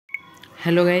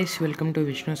Hello guys, welcome to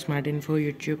vishnusmartinfo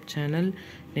YouTube channel.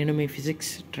 నేను మీ physics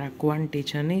track 1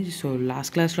 టీచర్ని. So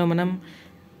last క్లాస్లో మనం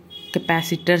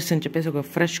కెపాసిటర్స్ అని చెప్పేసి ఒక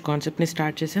ఫ్రెష్ కాన్సెప్ట్ని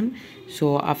స్టార్ట్ చేసాం. సో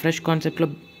ఆ ఫ్రెష్ కాన్సెప్ట్లో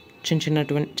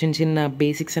చిన్న చిన్న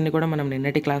బేసిక్స్ అన్ని కూడా మనం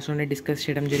నిన్నటి క్లాస్లోనే డిస్కస్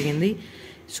చేయడం జరిగింది.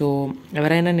 సో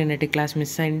ఎవరైనా నిన్నటి క్లాస్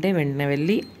మిస్ అయింటే వెంటనే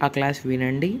వెళ్ళి ఆ క్లాస్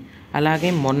వినండి. అలాగే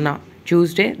మొన్న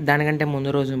ట్యూస్డే, దానికంటే ముందు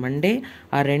రోజు మండే,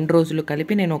 ఆ 2 రోజులు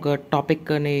కలిపి నేను ఒక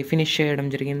టాపిక్ని ఫినిష్ చేయడం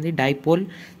జరిగింది, డైపోల్.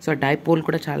 సో డైపోల్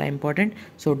కూడా చాలా ఇంపార్టెంట్.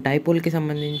 సో డైపోల్కి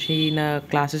సంబంధించిన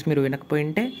క్లాసెస్ మీరు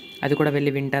వినకపోయింటే అది కూడా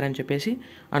వెళ్ళి వింటారని చెప్పేసి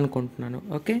అనుకుంటున్నాను.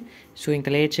 ఓకే, సో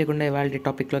ఇంకా లేట్ చేయకుండా ఇవాళ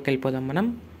టాపిక్లోకి వెళ్ళిపోదాం మనం.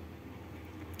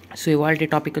 సో ఇవాళ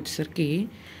టాపిక్ వచ్చేసరికి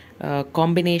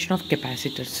కాంబినేషన్ ఆఫ్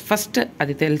కెపాసిటర్స్. ఫస్ట్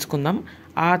అది తెలుసుకుందాం.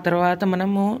 ఆ తర్వాత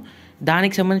మనము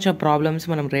దానికి సంబంధించిన ప్రాబ్లమ్స్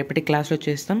మనం రేపటి క్లాస్లో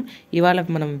చేస్తాం. ఇవాళ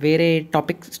మనం వేరే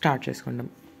టాపిక్ స్టార్ట్ చేసుకుందాం.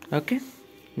 ఓకే,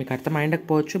 మీకు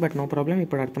అర్థమైండకపోవచ్చు, బట్ నో ప్రాబ్లం.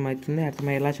 ఇప్పుడు అర్థమవుతుంది.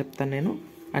 అర్థమయ్యేలా చెప్తాను, నేను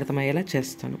అర్థమయ్యేలా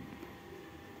చేస్తాను.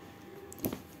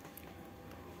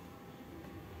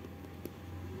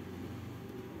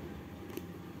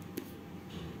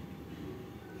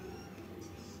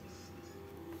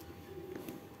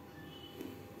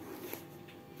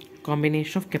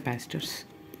 కాంబినేషన్ ఆఫ్ కెపాసిటర్స్,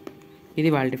 ఇది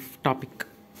వాళ్ళ టాపిక్.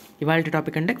 ఇవాళ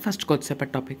టాపిక్ అంటే ఫస్ట్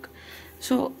కొద్దిసేపటి టాపిక్.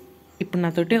 సో ఇప్పుడు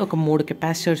నాతోటి ఒక 3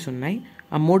 కెపాసిటర్స్ ఉన్నాయి.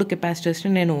 ఆ 3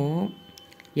 కెపాసిటర్స్ని నేను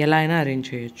ఎలా అయినా అరేంజ్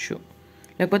చేయొచ్చు,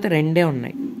 లేకపోతే 2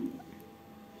 ఉన్నాయి.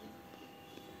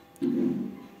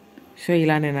 సో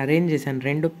ఇలా నేను అరేంజ్ చేశాను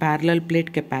 2 ప్యారలల్ ప్లేట్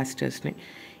కెపాసిటర్స్ని.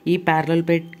 ఈ ప్యారలల్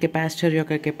ప్లేట్ కెపాసిటర్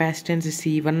యొక్క కెపాసిటెన్స్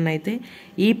C1 అయితే,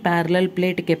 ఈ ప్యారలల్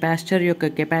ప్లేట్ కెపాసిటర్ యొక్క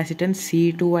కెపాసిటెన్స్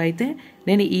C2 అయితే,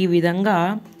 నేను ఈ విధంగా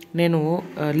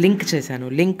లింక్ చేశాను.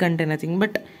 లింక్ అంటే నథింగ్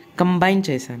బట్ కంబైన్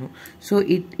చేశాను. సో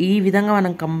ఈ విధంగా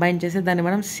మనం కంబైన్ చేస్తే దాన్ని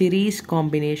మనం సిరీస్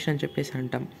కాంబినేషన్ అని చెప్పేసి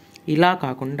అంటాం. ఇలా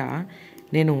కాకుండా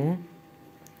నేను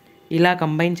ఇలా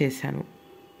కంబైన్ చేశాను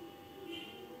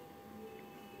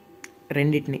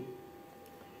రెండింటిని.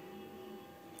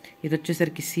 ఇది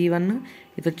వచ్చేసరికి C1,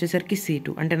 ఇది వచ్చేసరికి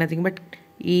C2. అంటే నథింగ్ బట్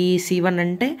ఈ C1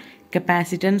 అంటే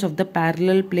capacitance of the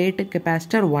parallel plate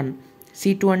capacitor 1,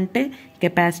 C2 అంటే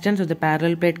capacitance of the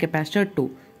parallel plate capacitor 2.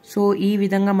 So ఈ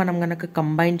విధంగా మనం కనుక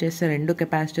కంబైన్ చేసే 2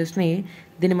 కెపాసిటర్స్ని,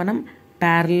 దీన్ని మనం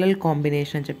ప్యారలల్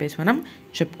కాంబినేషన్ అని చెప్పేసి మనం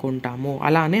చెప్పుకుంటాము,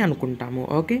 అలానే అనుకుంటాము.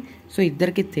 ఓకే, సో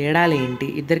ఇద్దరికి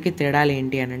తేడాలు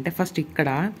ఏంటి అని అంటే, ఫస్ట్ ఇక్కడ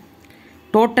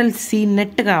టోటల్ C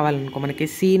నెట్ కావాలనుకో, మనకి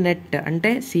C నెట్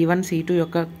అంటే C1 C2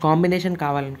 యొక్క కాంబినేషన్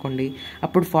కావాలనుకోండి.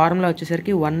 అప్పుడు ఫార్ములా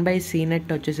వచ్చేసరికి 1/C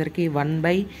నెట్ వచ్చేసరికి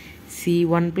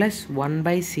 1/C1 +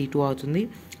 1/C2 అవుతుంది.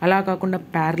 అలా కాకుండా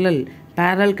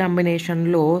ప్యారలల్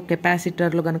కాంబినేషన్లో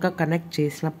కెపాసిటర్లు కనుక కనెక్ట్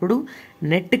చేసినప్పుడు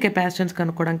నెట్ కెపాసిటెన్స్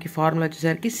కనుక్కోవడానికి ఫార్ములా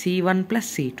వచ్చేసరికి C1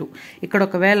 + C2. ఇక్కడ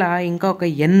ఒకవేళ ఇంకా ఒక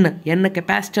n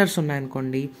కెపాసిటర్స్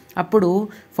ఉన్నాయనుకోండి, అప్పుడు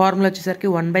ఫార్ములా వచ్చేసరికి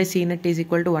 1/C net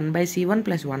 = 1/C1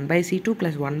 + 1/C2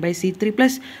 + 1/C3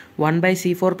 +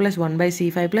 1/C4 +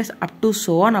 1/C5 up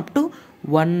to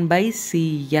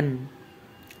 1/Cn.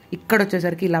 ఇక్కడ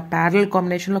వచ్చేసరికి ఇలా ప్యారలల్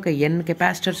కాంబినేషన్లో ఒక n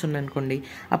కెపాసిటర్స్ ఉన్నాయనుకోండి,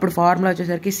 అప్పుడు ఫార్ములా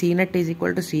వచ్చేసరికి C net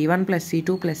 = C1 +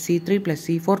 C2 + C3 +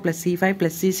 C4 + C5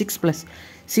 + C6 +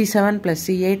 C7 +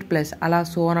 C8 అలా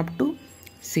అప్ టు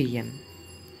Cn.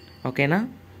 ఓకేనా?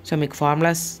 సో మీకు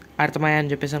ఫార్ములాస్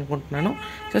అర్థమయ్యాయని చెప్పేసి అనుకుంటున్నాను.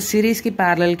 సో సిరీస్కి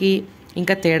ప్యారలల్కి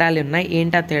ఇంకా తేడాలు ఉన్నాయి.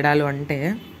 ఏంటి ఆ తేడాలు అంటే,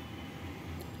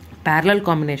 ప్యారలల్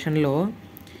కాంబినేషన్లో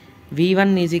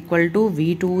V1 =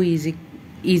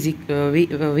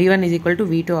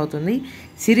 V2 అవుతుంది.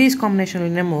 సిరీస్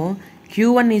కాంబినేషన్లోనేమో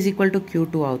Q1 =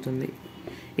 Q2 అవుతుంది.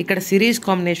 ఇక్కడ సిరీస్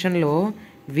కాంబినేషన్లో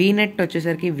V నెట్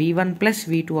వచ్చేసరికి V1 +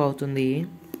 V2 అవుతుంది.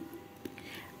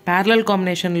 ప్యారలల్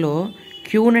కాంబినేషన్లో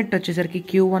Q నెట్ వచ్చేసరికి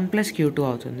Q1 + Q2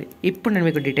 అవుతుంది. ఇప్పుడు నేను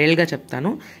మీకు డీటెయిల్గా చెప్తాను.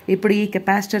 ఇప్పుడు ఈ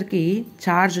కెపాసిటర్కి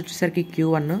ఛార్జ్ వచ్చేసరికి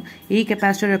Q1, ఈ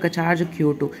కెపాసిటర్ యొక్క ఛార్జ్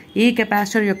Q2, ఈ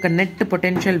కెపాసిటర్ యొక్క నెట్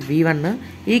పొటెన్షియల్ V1,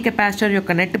 ఈ కెపాసిటర్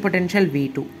యొక్క నెట్ పొటెన్షియల్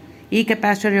V2, ఈ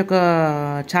కెపాసిటర్ యొక్క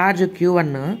ఛార్జ్ Q1,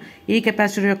 ఈ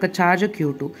కెపాసిటర్ యొక్క ఛార్జ్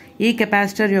Q2, ఈ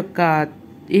కెపాసిటర్ యొక్క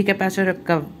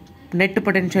నెట్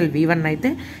పొటెన్షియల్ V1 అయితే,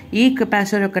 ఈ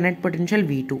కెపాసిటర్ యొక్క net potential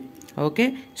V2. Okay,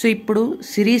 so ఇప్పుడు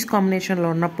సిరీస్ కాంబినేషన్లో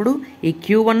ఉన్నప్పుడు ఈ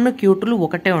Q1 Q2లు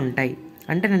ఒకటే ఉంటాయి.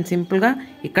 అంటే నేను సింపుల్గా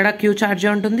ఇక్కడ Q ఛార్జే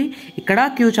ఉంటుంది, ఇక్కడ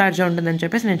Q ఛార్జే ఉంటుంది అని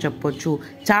చెప్పేసి నేను చెప్పొచ్చు.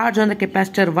 Charge on the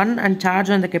capacitor 1 and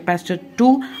charge on the capacitor 2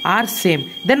 are same.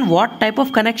 Then what type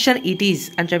of connection it is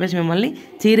అని చెప్పేసి మిమ్మల్ని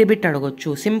థియరీ బిట్ అడగొచ్చు.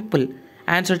 సింపుల్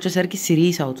ఆన్సర్ వచ్చేసరికి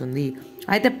సిరీస్ అవుతుంది.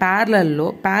 అయితే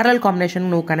ప్యారలల్ కాంబినేషన్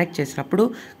నువ్వు కనెక్ట్ చేసినప్పుడు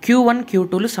Q1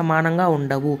 Q2లు సమానంగా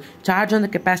ఉండవు. ఛార్జ్ ఆన్ ద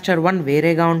కెపాసిటర్ 1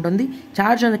 వేరేగా ఉంటుంది,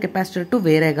 ఛార్జ్ ఆన్ ద కెపాసిటర్ 2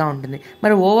 వేరేగా ఉంటుంది.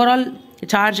 మరి ఓవరాల్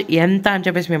ఛార్జ్ ఎంత అని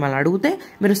చెప్పేసి మిమ్మల్ని అడిగితే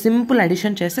మీరు సింపుల్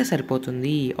అడిషన్ చేస్తే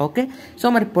సరిపోతుంది. ఓకే, సో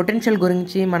మరి పొటెన్షియల్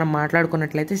గురించి మనం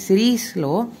మాట్లాడుకున్నట్లయితే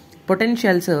సిరీస్లో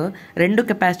పొటెన్షియల్స్ రెండు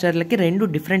కెపాసిటర్లకి రెండు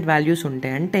డిఫరెంట్ వాల్యూస్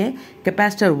ఉంటాయి. అంటే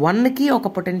కెపాసిటర్ 1కి ఒక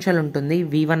పొటెన్షియల్ ఉంటుంది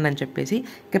V1 అని చెప్పేసి,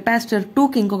 కెపాసిటర్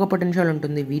 2కి ఇంకొక పొటెన్షియల్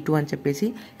ఉంటుంది V2 అని చెప్పేసి.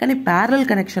 కానీ ప్యారలల్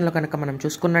కనెక్షన్లో కనుక మనం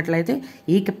చూసుకున్నట్లయితే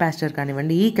ఈ కెపాసిటర్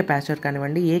కానివ్వండి, ఈ కెపాసిటర్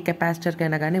కానివ్వండి, ఏ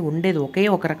కెపాసిటర్కైనా కానీ ఉండేది ఒకే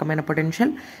ఒక రకమైన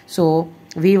పొటెన్షియల్. సో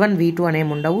V1 V2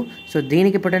 అనేమి ఉండవు. సో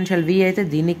దీనికి పొటెన్షియల్ V అయితే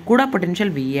దీనికి కూడా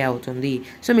పొటెన్షియల్ VA అవుతుంది.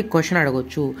 సో మీకు క్వశ్చన్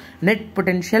అడగొచ్చు, net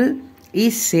potential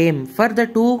is same for the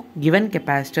two given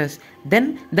capacitors, then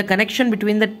the connection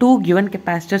between the two given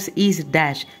capacitors is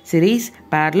dash, series,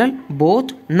 parallel,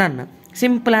 both, none.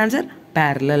 Simple answer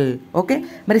parallel. Okay,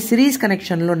 మరి series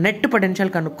కనెక్షన్లో net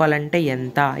potential కనుక్కోవాలంటే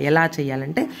ఎంత, ఎలా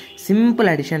చేయాలంటే simple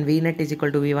addition V net is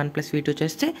equal to V1 plus V2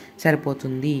 చేస్తే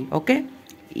సరిపోతుంది. Okay,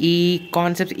 ఈ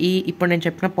concepts ఇప్పుడు నేను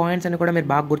చెప్పిన పాయింట్స్ అని కూడా మీరు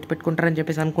బాగా గుర్తుపెట్టుకుంటారని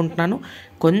చెప్పేసి అనుకుంటున్నాను.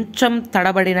 కొంచెం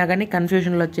తడబడినా కానీ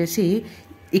కన్ఫ్యూజన్లో వచ్చేసి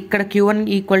ఇక్కడ Q1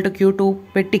 ఈక్వల్ టు Q2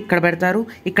 పెట్టి ఇక్కడ పెడతారు,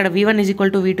 ఇక్కడ V1 is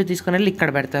equal to V2 తీసుకుని వెళ్ళి ఇక్కడ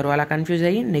పెడతారు. అలా కన్ఫ్యూజ్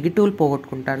అయ్యి నెగిటివ్లు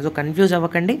పోగొట్టుకుంటారు. సో కన్ఫ్యూజ్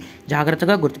అవ్వకండి,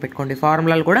 జాగ్రత్తగా గుర్తుపెట్టుకోండి.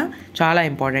 ఫార్ములాలు కూడా చాలా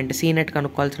ఇంపార్టెంట్, సీనెట్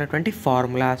కనుక్కోవాల్సినటువంటి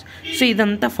ఫార్ములాస్. సో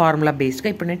ఇదంతా ఫార్ములా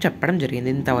బేస్డ్గా ఇప్పుడు నేను చెప్పడం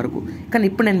జరిగింది ఇంతవరకు. కానీ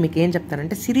ఇప్పుడు నేను మీకు ఏం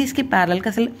చెప్తానంటే సిరీస్కి ప్యారలల్కి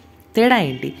అసలు తేడా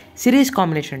ఏంటి, సిరీస్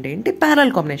కాంబినేషన్ అంటే ఏంటి, ప్యారలల్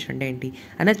కాంబినేషన్ అంటే ఏంటి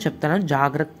అనేది చెప్తాను.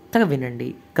 జాగ్రత్తగా వినండి,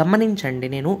 గమనించండి,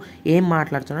 నేను ఏం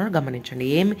మాట్లాడుతున్నానో గమనించండి,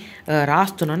 ఏం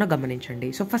రాస్తున్నానో గమనించండి.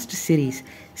 సో ఫస్ట్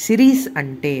సిరీస్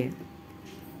అంటే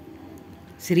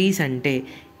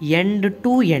end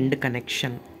to end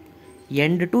connection.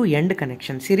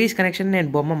 Series connection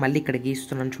నేను బొమ్మ మళ్ళీ ఇక్కడ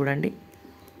గీస్తున్నాను చూడండి.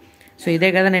 సో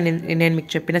ఇదే కదా నేను మీకు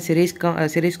చెప్పిన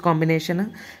series combination.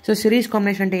 So series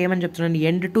combination అంటే ఏమని చెప్తున్నాను,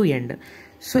 ఎండ్ టు ఎండ్.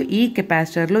 సో ఈ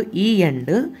కెపాసిటర్లో ఈ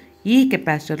ఎండ్, ఈ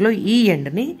కెపాసిటర్లో ఈ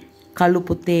ఎండ్ని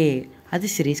కలిపితే అది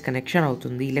సిరీస్ కనెక్షన్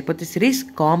అవుతుంది, లేకపోతే సిరీస్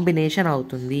కాంబినేషన్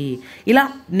అవుతుంది. ఇలా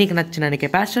నీకు నచ్చిన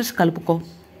కెపాసిటర్స్ కలుపుకో,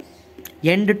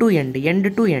 ఎండ్ టు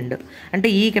ఎండ్. అంటే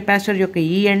ఈ కెపాసిటర్ యొక్క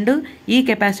ఈ ఎండ్, ఈ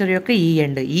కెపాసిటర్ యొక్క ఈ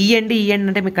ఎండ్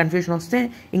అంటే మీకు కన్ఫ్యూజన్ వస్తే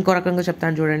ఇంకో రకంగా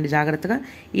చెప్తాను చూడండి జాగ్రత్తగా.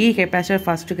 ఈ capacitor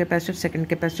first capacitor, second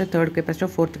capacitor, third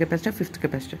capacitor, fourth capacitor, fifth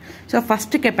capacitor. So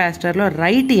first కెపాసిటర్లో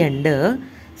రైట్ ఎండ్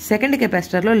సెకండ్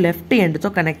కెపాసిటర్లో లెఫ్ట్ ఎండ్తో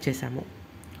కనెక్ట్ చేసాము.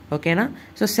 ఓకేనా?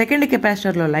 సో సెకండ్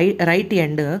కెపాసిటర్లో రైట్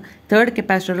ఎండ్ థర్డ్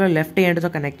కెపాసిటర్లో లెఫ్ట్ ఎండ్తో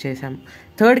కనెక్ట్ చేసాము.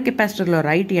 థర్డ్ కెపాసిటర్లో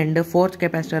రైట్ ఎండ్ ఫోర్త్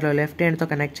కెపాసిటర్లో లెఫ్ట్ ఎండ్తో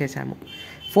కనెక్ట్ చేసాము.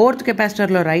 ఫోర్త్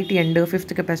కెపాసిటర్లో రైట్ ఎండ్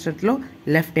ఫిఫ్త్ కెపాసిటర్లో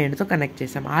లెఫ్ట్ ఎండ్తో కనెక్ట్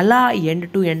చేసాము. అలా ఎండ్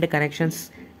టు ఎండ్ కనెక్షన్స్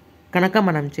కనుక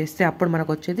మనం చేస్తే అప్పుడు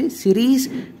మనకు వచ్చేది సిరీస్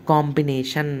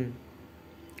కాంబినేషన్.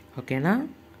 ఓకేనా?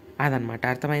 అదనమాట,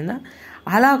 అర్థమైందా?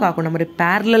 అలా కాకుండా మరి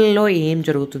ప్యారలల్లో ఏం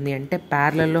జరుగుతుంది అంటే,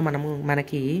 ప్యారలల్లో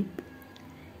మనకి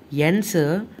ఎండ్స్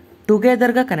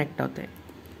టుగెదర్గా కనెక్ట్ అవుతాయి.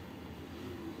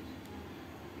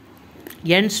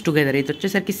 ఎండ్స్ టుగెదర్, ఇది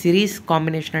వచ్చేసరికి సిరీస్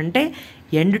కాంబినేషన్ అంటే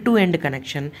end to end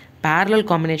connection. Parallel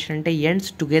combination అంటే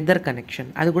ఎండ్స్ టుగెదర్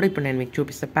కనెక్షన్. అది కూడా ఇప్పుడు నేను మీకు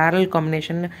చూపిస్తాను. ప్యారలల్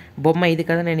కాంబినేషన్ బొమ్మ ఇది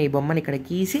కదా, నేను ఈ బొమ్మని ఇక్కడ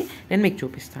గీసి నేను మీకు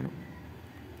చూపిస్తాను.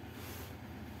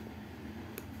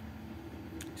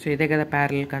 సో ఇదే కదా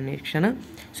ప్యారలల్ కనెక్షన్.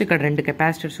 సో ఇక్కడ రెండు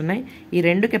కెపాసిటర్స్ ఉన్నాయి. ఈ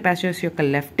రెండు కెపాసిటర్స్ యొక్క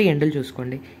లెఫ్ట్ ఎండ్లు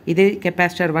చూసుకోండి. ఇది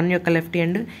కెపాసిటర్ 1 యొక్క లెఫ్ట్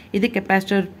ఎండ్, ఇది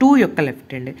కెపాసిటర్ 2 యొక్క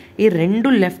లెఫ్ట్ ఎండ్. ఈ రెండు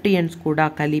లెఫ్ట్ ఎండ్స్ కూడా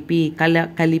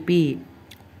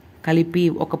కలిపి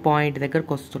ఒక పాయింట్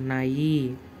దగ్గరకు వస్తున్నాయి.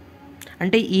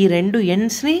 అంటే ఈ రెండు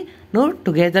ఎండ్స్ని నువ్వు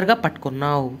టుగెదర్గా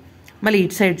పట్టుకున్నావు. మళ్ళీ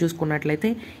ఇటు సైడ్ చూసుకున్నట్లయితే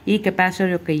ఈ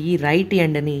కెపాసిటర్ యొక్క ఈ రైట్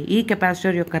ఎండ్ని, ఈ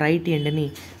కెపాసిటర్ యొక్క రైట్ ఎండ్ని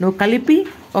నువ్వు కలిపి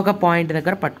ఒక పాయింట్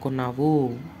దగ్గర పట్టుకున్నావు.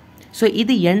 సో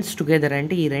ఇది ఎండ్స్ టుగెదర్,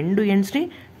 అంటే ఈ రెండు ఎండ్స్ని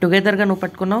టుగెదర్గా నువ్వు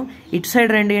పట్టుకున్నావు. ఇటు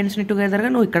సైడ్ రెండు ఎండ్స్ని టుగెదర్గా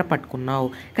నువ్వు ఇక్కడ పట్టుకున్నావు.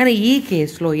 కానీ ఈ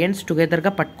కేసులో ఎండ్స్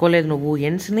టుగెదర్గా పట్టుకోలేదు నువ్వు.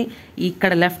 ఎండ్స్ని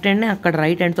ఇక్కడ లెఫ్ట్ ఎండ్ని అక్కడ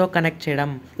రైట్ ఎండ్తో కనెక్ట్ చేయడం,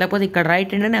 లేకపోతే ఇక్కడ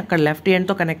రైట్ ఎండ్ని అక్కడ లెఫ్ట్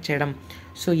ఎండ్తో కనెక్ట్ చేయడం.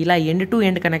 సో ఇలా ఎండ్ టు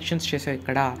ఎండ్ కనెక్షన్స్ చేసావు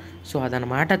ఇక్కడ. సో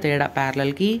అదనమాట తేడా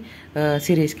ప్యారలల్కి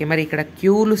సిరీస్కి. మరి ఇక్కడ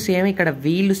క్యూలు సేమ్, ఇక్కడ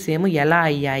వీలు సేమ్ ఎలా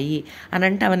అయ్యాయి అని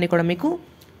అంటే అవన్నీ కూడా మీకు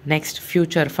నెక్స్ట్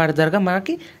ఫ్యూచర్ ఫర్దర్గా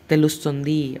మనకి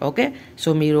తెలుస్తుంది. ఓకే, సో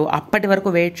మీరు అప్పటి వరకు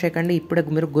వెయిట్ చేయకండి, ఇప్పుడే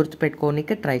మీరు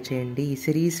గుర్తుపెట్టుకోనికి ట్రై చేయండి.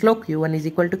 సిరీస్లో Q1 is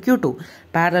equal to Q2,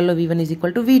 ప్యారలల్లో V1 is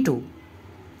equal to V2.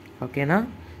 ఓకేనా?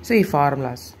 సో ఈ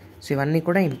ఫార్ములాస్, సో ఇవన్నీ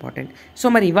కూడా ఇంపార్టెంట్. సో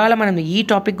మరి ఇవాళ మనం ఈ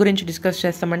టాపిక్ గురించి డిస్కస్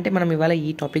చేస్తామంటే మనం ఇవాళ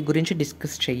ఈ టాపిక్ గురించి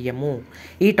డిస్కస్ చెయ్యము.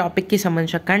 ఈ టాపిక్కి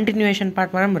సంబంధించిన కంటిన్యూయేషన్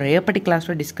పార్ట్ మనం రేపటి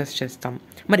క్లాస్లో డిస్కస్ చేస్తాం.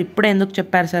 మరి ఇప్పుడే ఎందుకు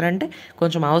చెప్పారు సార్ అంటే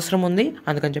కొంచెం అవసరం ఉంది,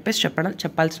 అందుకని చెప్పేసి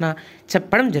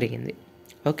చెప్పడం జరిగింది.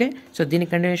 ఓకే, సో దీని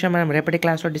కంటిన్యూషన్ మనం రేపటి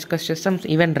క్లాస్లో డిస్కస్ చేస్తాం.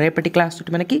 ఈవెన్ రేపటి క్లాస్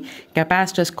తోటి మనకి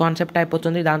కెపాసిటర్స్ కాన్సెప్ట్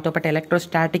అయిపోతుంది. దాంతోపాటు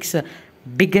ఎలక్ట్రోస్టాటిక్స్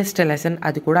బిగ్గెస్ట్ లెసన్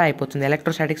అది కూడా అయిపోతుంది.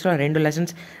 ఎలక్ట్రోస్టాటిక్స్లో 2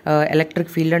 lessons,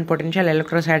 electric field and potential,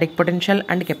 electrostatic potential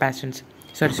and capacitance.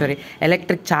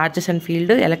 Electric charges and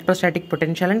field, electrostatic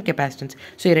potential and capacitance.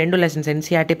 So ఈ 2 లెసన్స్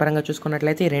ఎన్సీఆర్టీ పరంగా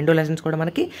చూసుకున్నట్లయితే ఈ 2 లెసన్స్ కూడా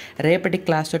మనకి రేపటి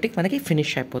క్లాస్ తోటి మనకి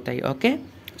ఫినిష్ అయిపోతాయి. ఓకే,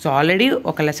 సో ఆల్రెడీ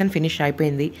ఒక లెసన్ ఫినిష్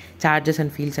అయిపోయింది, ఛార్జెస్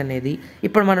అండ్ ఫీల్డ్స్ అనేది.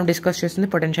 ఇప్పుడు మనం డిస్కస్ చేస్తుంది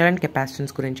పొటెన్షియల్ అండ్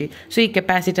కెపాసిటెన్స్ గురించి. సో ఈ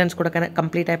కెపాసిటెన్స్ కూడా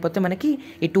కంప్లీట్ అయిపోతే మనకి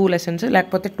ఈ 2 లెసన్స్,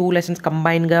 లేకపోతే 2 లెసన్స్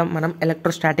కంబైన్గా మనం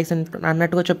ఎలక్ట్రోస్టాటిక్స్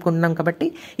అన్నట్టుగా చెప్పుకుంటున్నాం కాబట్టి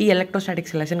ఈ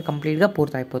ఎలక్ట్రోస్టాటిక్స్ లెసన్ కంప్లీట్గా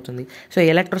పూర్తయిపోతుంది. సో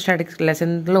ఎలక్ట్రోస్టాటిక్స్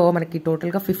లెసన్లో మనకి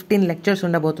టోటల్గా 15 లెక్చర్స్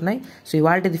ఉండబోతున్నాయి. So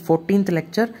ఇవాళది 14th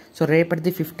lecture, so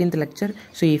రేపటిది 15th lecture.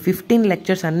 So ఈ 15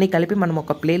 లెక్చర్స్ అన్నీ కలిపి మనం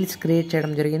ఒక ప్లేలిస్ట్ క్రియేట్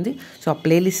చేయడం జరిగింది. సో ఆ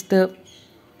ప్లేలిస్ట్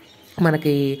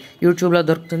మనకి యూట్యూబ్లో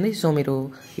దొరుకుతుంది. సో మీరు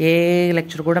ఏ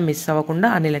లెక్చర్ కూడా మిస్ అవ్వకుండా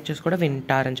అన్ని లెక్చర్స్ కూడా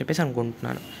వింటారని చెప్పేసి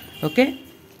అనుకుంటున్నాను. ఓకే,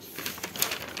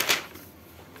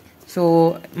 సో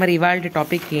మరి ఇవాళ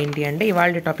టాపిక్ ఏంటి అంటే,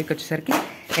 ఇవాళ టాపిక్ వచ్చేసరికి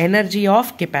energy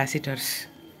of capacitors.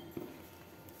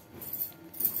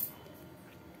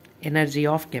 Energy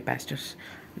of capacitors.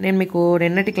 నేను మీకు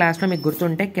నిన్నటి క్లాస్లో మీకు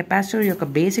గుర్తుంటే కెపాసిటర్ యొక్క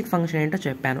బేసిక్ ఫంక్షన్ ఏంటో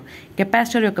చెప్పాను.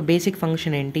 కెపాసిటర్ యొక్క బేసిక్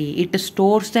ఫంక్షన్ ఏంటి? It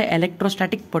stores the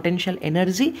electrostatic potential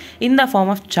energy in the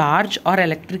form of charge are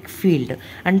electric field.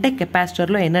 అంటే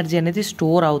కెపాసిటర్లో ఎనర్జీ అనేది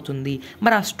స్టోర్ అవుతుంది.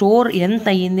 మరి ఆ స్టోర్ ఎంత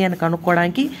అయ్యింది అని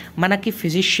కనుక్కోవడానికి మనకి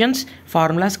ఫిజిషియన్స్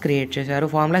ఫార్ములాస్ క్రియేట్ చేశారు,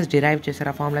 ఫార్ములాస్ డిరైవ్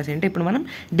చేశారు. ఆ ఫార్ములాస్ ఏంటి ఇప్పుడు మనం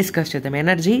డిస్కస్ చేద్దాం.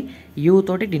 ఎనర్జీ యూ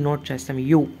తోటి డినోట్ చేస్తాం.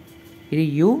 యూ, ఇది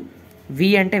యూ. వి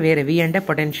అంటే వేరే, వి అంటే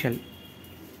పొటెన్షియల్.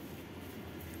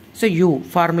 సో యూ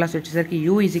ఫార్ములాస్ వచ్చేసరికి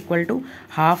you is equal to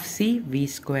 ½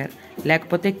 CV²,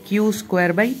 లేకపోతే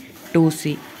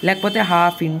Q²/2C, లేకపోతే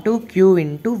 ½ Q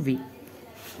 × V.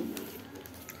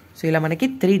 సో ఇలా మనకి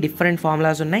 3 డిఫరెంట్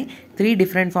ఫార్ములాస్ ఉన్నాయి. 3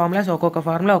 డిఫరెంట్ ఫార్ములాస్, ఒక్కొక్క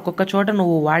ఫార్ములా ఒక్కొక్క చోట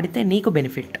నువ్వు వాడితే నీకు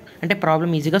బెనిఫిట్, అంటే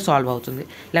ప్రాబ్లం ఈజీగా సాల్వ్ అవుతుంది,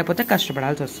 లేకపోతే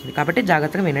కష్టపడాల్సి వస్తుంది. కాబట్టి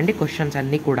జాగ్రత్తగా వినండి క్వశ్చన్స్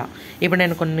అన్నీ కూడా. ఇప్పుడు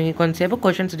నేను కొంతసేపు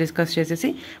క్వశ్చన్స్ డిస్కస్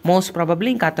చేసేసి మోస్ట్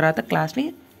ప్రాబబ్లీ ఇంకా తర్వాత క్లాస్ని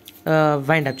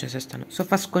వైండ్ అప్ చేసేస్తాను. సో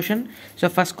ఫస్ట్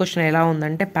క్వశ్చన్ ఎలా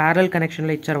ఉందంటే, ప్యారల్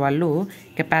కనెక్షన్లో ఇచ్చారు వాళ్ళు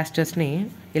కెపాసిటర్స్ని.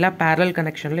 ఇలా ప్యారల్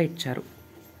కనెక్షన్లో ఇచ్చారు.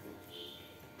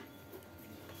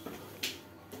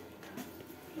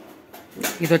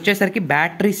 ఇది వచ్చేసరికి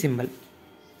బ్యాటరీ సింబల్,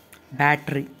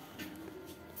 బ్యాటరీ.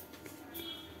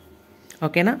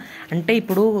 ఓకేనా? అంటే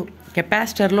ఇప్పుడు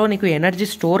కెపాసిటర్లో నీకు ఎనర్జీ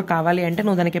స్టోర్ కావాలి అంటే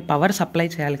నువ్వు దానికి పవర్ సప్లై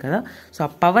చేయాలి కదా. సో ఆ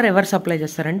పవర్ ఎవరు సప్లై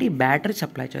చేస్తారంటే ఈ బ్యాటరీ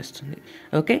సప్లై చేస్తుంది.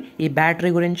 ఓకే, ఈ బ్యాటరీ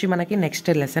గురించి మనకి నెక్స్ట్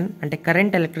లెసన్ అంటే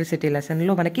కరెంట్ ఎలక్ట్రిసిటీ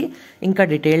లెసన్లో మనకి ఇంకా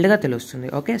డీటెయిల్డ్గా తెలుస్తుంది.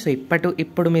 ఓకే, సో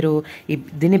ఇప్పుడు మీరు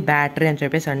దీన్ని బ్యాటరీ అని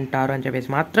చెప్పేసి అంటారు అని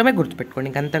చెప్పేసి మాత్రమే గుర్తుపెట్టుకోండి.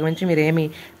 ఇంకంతకుమించి మీరు ఏమి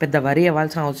పెద్ద వరి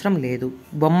అవ్వాల్సిన అవసరం లేదు,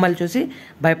 బొమ్మలు చూసి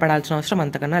భయపడాల్సిన అవసరం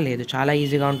అంతకన్నా లేదు. చాలా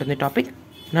ఈజీగా ఉంటుంది టాపిక్,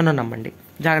 నన్ను నమ్మండి,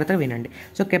 జాగ్రత్తగా వినండి.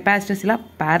 సో కెపాసిటర్స్ ఇలా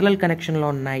ప్యారలల్ కనెక్షన్లో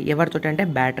ఉన్నాయి. ఎవరితోటి అంటే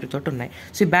బ్యాటరీతో ఉన్నాయి.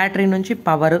 సో ఈ బ్యాటరీ నుంచి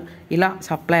పవర్ ఇలా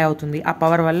సప్లై అవుతుంది. ఆ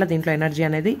పవర్ వల్ల దీంట్లో ఎనర్జీ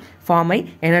అనేది ఫామ్ అయ్యి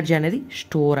ఎనర్జీ అనేది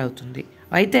స్టోర్ అవుతుంది.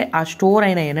 అయితే ఆ స్టోర్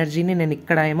అయిన ఎనర్జీని నేను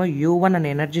ఇక్కడ ఏమో U1 అనే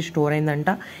ఎనర్జీ స్టోర్ అయిందంట,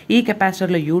 ఈ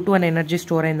కెపాసిటర్లో U2 అనే ఎనర్జీ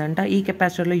స్టోర్ అయిందంట, ఈ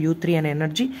కెపాసిటర్లో U3 అనే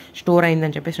ఎనర్జీ స్టోర్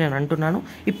అయిందని చెప్పేసి నేను అంటున్నాను.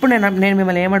 ఇప్పుడు నేను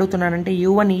మిమ్మల్ని ఏమడుగుతున్నానంటే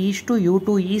U1 east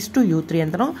U2 east U3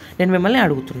 ఎంతనో నేను మిమ్మల్ని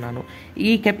అడుగుతున్నాను.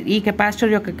 ఈ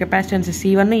కెపాసిటర్ యొక్క కెపాసిటెన్స్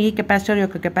C1, ఈ కెపాసిటర్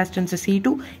యొక్క కెపాసిటెన్స్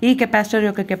C2, ఈ కెపాసిటర్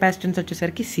యొక్క కెపాసిటెన్స్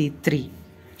వచ్చేసరికి C3.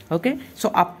 ఓకే, సో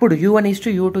అప్పుడు U1 east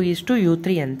U2 east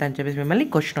U3 ఎంత అని చెప్పేసి మిమ్మల్ని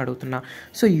క్వశ్చన్ అడుగుతున్నా.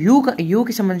 సో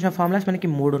యూకి సంబంధించిన ఫార్ములాస్ మనకి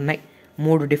 3 ఉన్నాయి,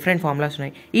 3 డిఫరెంట్ ఫార్ములాస్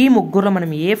ఉన్నాయి. ఈ ముగ్గురులో మనం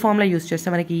ఏ ఫార్ములా యూస్ చేస్తే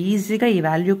మనకి ఈజీగా ఈ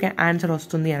వాల్యూకి ఆన్సర్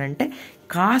వస్తుంది అని అంటే,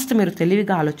 కాస్త మీరు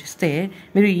తెలివిగా ఆలోచిస్తే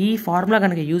మీరు ఈ ఫార్ములా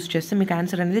కనుక యూస్ చేస్తే మీకు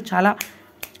ఆన్సర్ అనేది చాలా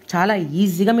చాలా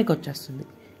ఈజీగా మీకు వచ్చేస్తుంది.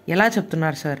 ఎలా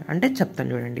చెప్తున్నారు సార్ అంటే చెప్తాను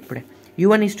చూడండి ఇప్పుడే.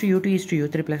 U1 east U2 east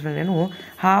U3 plus నేను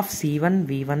 ½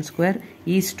 C1V1²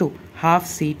 east ½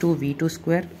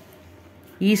 C2V2²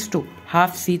 east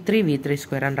 ½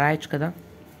 C3V3² అని రాయొచ్చు కదా.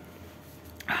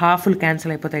 హాఫ్లు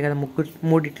క్యాన్సిల్ అయిపోతాయి కదా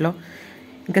మూడిట్లో.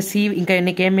 ఇంకా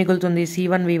నీకేం మిగులుతుంది?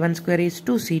 C1V1²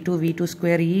 east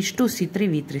C2V2² east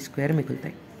C3V3²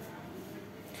 మిగులుతాయి.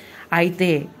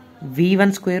 అయితే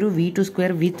V1²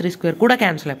 V2² V3² కూడా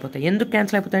క్యాన్సిల్ అయిపోతాయి. ఎందుకు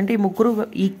క్యాన్సిల్ అయిపోతాయి అంటే ఈ ముగ్గురు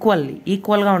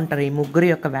ఈక్వల్గా ఉంటారు. ఈ ముగ్గురు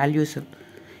యొక్క వాల్యూస్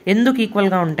ఎందుకు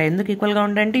ఈక్వల్గా ఉంటాయి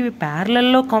అంటే ఇవి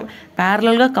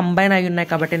ప్యారలల్గా కంబైన్ అయి ఉన్నాయి.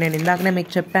 కాబట్టి నేను ఇందాకనే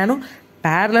మీకు చెప్పాను,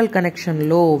 ప్యారలల్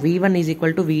కనెక్షన్లో V1 is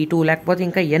equal to V2, లేకపోతే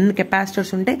ఇంకా n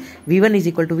కెపాసిటర్స్ ఉంటే V1 is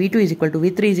equal to V2 is equal to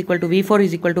V3 is equal to V4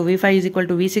 is equal to V5 is equal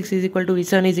to V6 is equal to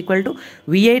V7 is equal to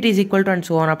V8 is equal to and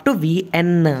so on up to Vn.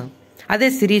 అదే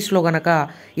సిరీస్లో కనుక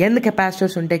n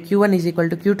capacitors ఉంటే Q1 is equal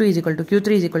to Q2 is equal to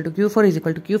Q3 is equal to Q4 is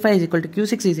equal to Q5 is equal to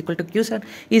Q6 is equal to Q7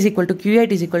 is equal to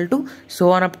Q8 is equal to so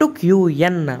on up to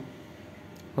Qn.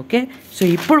 Okay, so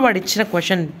ఇప్పుడు వాడు ఇచ్చిన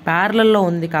question ప్యారలల్లో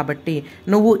ఉంది కాబట్టి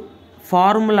నువ్వు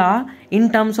formula in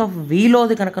terms of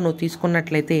వీలోది కనుక నువ్వు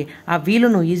తీసుకున్నట్లయితే ఆ వీలు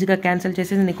నువ్వు ఈజీగా క్యాన్సిల్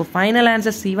చేసేసి నీకు final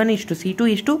answer C1 east C2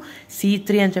 east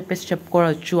C3 అని చెప్పేసి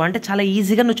చెప్పుకోవచ్చు. అంటే చాలా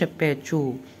ఈజీగా నువ్వు చెప్పేయచ్చు.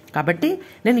 కాబట్టి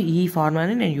నేను ఈ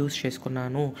ఫార్ములాని యూజ్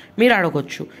చేసుకున్నాను. మీరు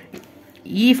అడగొచ్చు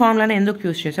ఈ ఫార్ములాని ఎందుకు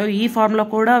యూస్ చేసావు, ఈ ఫార్ములా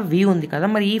కూడా వి ఉంది కదా,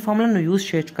 మరి ఈ ఫార్ములా నువ్వు యూస్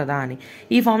చేయొచ్చు కదా అని.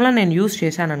 ఈ ఫార్ములా నేను యూస్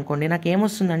చేశాను అనుకోండి, నాకు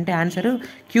ఏమొస్తుందంటే ఆన్సర్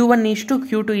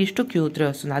Q1:Q2:Q3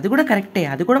 వస్తుంది. అది కూడా కరెక్టే,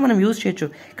 అది కూడా మనం యూస్ చేయొచ్చు.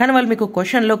 కానీ వాళ్ళు మీకు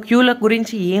క్వశ్చన్లో క్యూల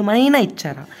గురించి ఏమైనా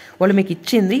ఇచ్చారా? వాళ్ళు మీకు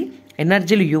ఇచ్చింది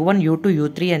ఎనర్జీలు U1, U2,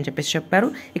 U3 అని చెప్పేసి చెప్పారు.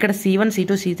 ఇక్కడ C1,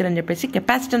 C2, C3 అని చెప్పేసి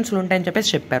కెపాసిటెన్స్లు ఉంటాయని చెప్పేసి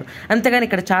చెప్పారు. అంతేగాని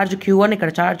ఇక్కడ ఛార్జ్ Q1,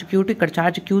 ఇక్కడ ఛార్జ్ Q2, ఇక్కడ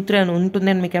ఛార్జ్ Q3 అని ఉంటుంది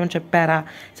అని మీకు ఏమైనా చెప్పారా?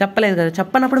 చెప్పలేదు కదా.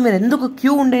 చెప్పనప్పుడు మీరు ఎందుకు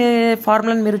Q ఉండే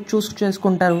ఫార్ములాని మీరు చూస్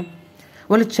చేసుకుంటారు?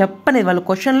 వాళ్ళు చెప్పలేదు, వాళ్ళ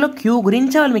క్వశ్చన్లో Q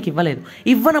గురించే వాళ్ళు మీకు ఇవ్వలేదు.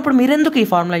 ఇవ్వనప్పుడు మీరు ఎందుకు ఈ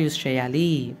ఫార్ములా యూస్ చేయాలి?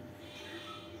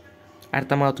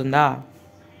 అర్థమవుతుందా?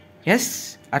 ఎస్,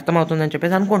 అర్థమవుతుందని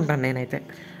చెప్పేసి అనుకుంటాను నేనైతే.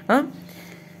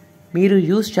 మీరు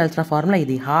యూస్ చేయాల్సిన ఫార్ములా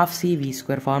ఇది,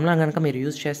 12CV² ఫార్ములా కనుక మీరు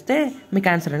యూస్ చేస్తే మీకు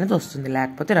ఆన్సర్ అనేది వస్తుంది,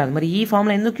 లేకపోతే రాదు. మరి ఈ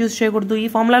ఫార్ములా ఎందుకు యూస్ చేయకూడదు? ఈ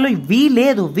ఫార్ములాలో వి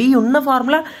లేదు, వి ఉన్న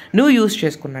ఫార్ములా నువ్వు యూస్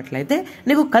చేసుకున్నట్లయితే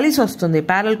నీకు కలిసి వస్తుంది.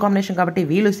 ప్యారల్ కాంబినేషన్ కాబట్టి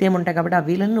వీలు సేమ్ ఉంటాయి కాబట్టి ఆ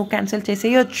వీళ్ళని నువ్వు క్యాన్సిల్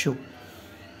చేసేయచ్చు.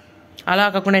 అలా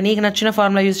కాకుండా నీకు నచ్చిన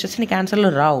ఫార్ములా యూస్ చేస్తే నీకు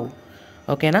ఆన్సర్లు రావు.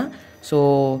 ఓకేనా? సో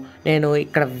నేను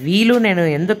ఇక్కడ వీలు నేను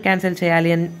ఎందుకు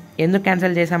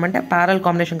క్యాన్సిల్ చేశామంటే ప్యారల్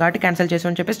కాంబినేషన్ కాబట్టి క్యాన్సిల్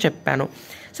చేసామని చెప్పేసి చెప్పాను.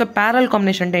 సో ప్యారల్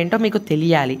కాంబినేషన్ అంటే ఏంటో మీకు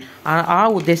తెలియాలి. ఆ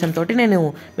ఉద్దేశంతో నేను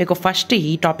మీకు ఫస్ట్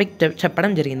ఈ టాపిక్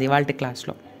చెప్పడం జరిగింది వాళ్ళ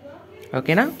క్లాస్లో.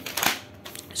 ఓకేనా?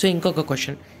 సో ఇంకొక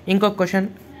క్వశ్చన్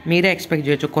మీరే ఎక్స్పెక్ట్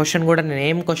చేయొచ్చు. క్వశ్చన్ కూడా నేను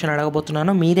ఏం క్వశ్చన్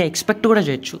అడగబోతున్నానో మీరే ఎక్స్పెక్ట్ కూడా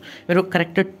చేయొచ్చు. మీరు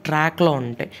కరెక్ట్ ట్రాక్లో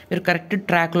ఉంటే, మీరు కరెక్ట్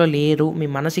ట్రాక్లో లేరు, మీ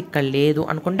మనసు ఇక్కడ లేదు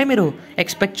అనుకుంటే మీరు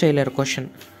ఎక్స్పెక్ట్ చేయలేరు క్వశ్చన్.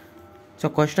 సో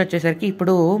క్వశ్చన్ వచ్చేసరికి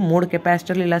ఇప్పుడు 3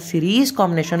 కెపాసిటర్లు ఇలా సిరీస్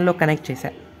కాంబినేషన్లో కనెక్ట్ చేశా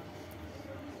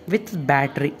విత్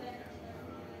బ్యాటరీ.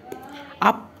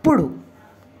 అప్పుడు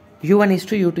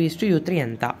U1:U2:U3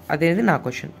 ఎంత? అదేది నా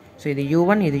క్వశ్చన్. సో ఇది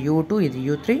U1, ఇది U2, ఇది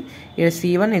U3, ఇది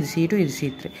C1, ఇది C2, ఇది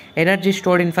C3. Energy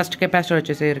stored in first capacitor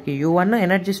వచ్చేసరికి U1,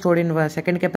 energy stored in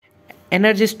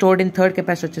energy stored in third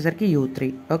capacitor వచ్చేసరికి U3.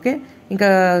 ఓకే, ఇంకా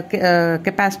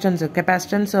కెపాసిటెన్స్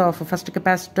ఆఫ్ ఫస్ట్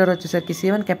కెపాసిటర్ వచ్చేసరికి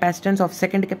C1, capacitance of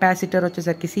second capacitor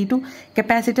వచ్చేసరికి C2,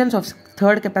 capacitance of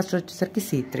third capacitor వచ్చేసరికి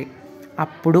C3.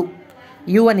 అప్పుడు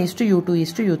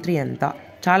U1:U2:U3 ఎంత?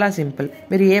 చాలా simple.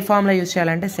 మీరు ఏ ఫార్ములా యూస్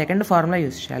చేయాలంటే సెకండ్ ఫార్ములా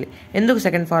యూస్ చేయాలి. ఎందుకు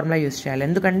సెకండ్ ఫార్ములా యూస్ చేయాలి?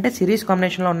 ఎందుకంటే సిరీస్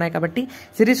కాంబినేషన్లో ఉన్నాయి కాబట్టి,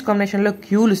 సిరీస్ కాంబినేషన్లో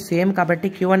క్యూలు సేమ్ కాబట్టి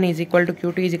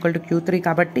Q1:Q2:Q3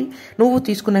 కాబట్టి నువ్వు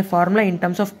తీసుకునే ఫార్ములా ఇన్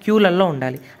టర్మ్స్ ఆఫ్ క్యూలలో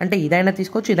ఉండాలి. అంటే ఇదైనా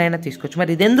తీసుకోవచ్చు.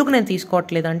 మరి ఇది ఎందుకు నేను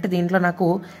తీసుకోవట్లేదు అంటే దీంట్లో నాకు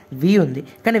వి ఉంది,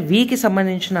 కానీ వికి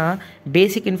సంబంధించిన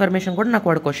బేసిక్ ఇన్ఫర్మేషన్ కూడా నాకు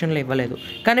వాడు క్వశ్చన్లో ఇవ్వలేదు.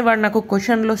 కానీ వాడు నాకు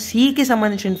క్వశ్చన్లో సికి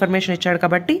సంబంధించిన ఇన్ఫర్మేషన్ ఇచ్చాడు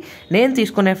కాబట్టి నేను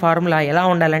తీసుకునే ఫార్ములా ఎలా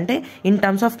ఉండాలంటే in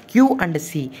terms of Q and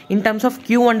C. In terms of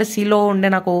Q and సిలో ఉండే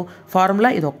నాకు ఫార్ములా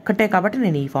ఇది ఒక్కటే కాబట్టి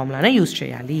నేను ఈ ఫార్ములానే యూస్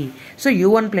చేయాలి. సో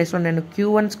U1 ప్లేస్లో నేను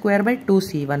Q1²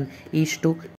 (2C1)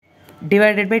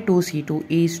 divided by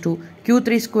 2C2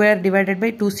 Q3² divided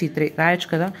by 2C3 రాయొచ్చు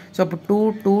కదా. సో అప్పుడు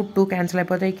 2 క్యాన్సిల్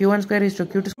అయిపోతాయి. Q1²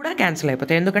 Q2 కూడా క్యాన్సిల్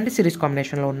అయిపోతాయి, ఎందుకంటే సిరీస్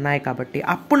కాంబినేషన్లో ఉన్నాయి కాబట్టి.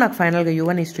 అప్పుడు నాకు ఫైనల్గా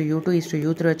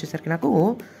U1:U2:U3 వచ్చేసరికి నాకు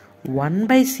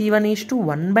 1/C1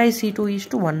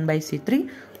 1/C2 1/C3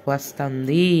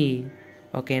 వస్తుంది.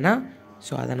 ఓకేనా?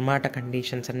 సో అదనమాట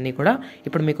కండిషన్స్ అన్నీ కూడా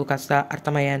ఇప్పుడు మీకు కాస్త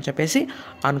అర్థమయ్యాయని చెప్పేసి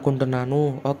అనుకుంటున్నాను.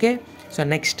 Okay, so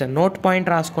next note point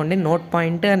రాసుకోండి. నోట్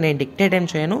పాయింట్ నేను డిక్టేట్ ఏం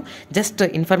చేయను, జస్ట్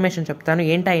ఇన్ఫర్మేషన్ చెప్తాను.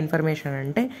 ఏంటి ఆ ఇన్ఫర్మేషన్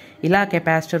అంటే, ఇలా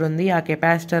కెపాసిటర్ ఉంది, ఆ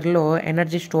కెపాసిటర్లో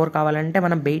ఎనర్జీ స్టోర్ కావాలంటే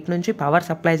మనం బయట నుంచి పవర్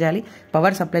సప్లై చేయాలి.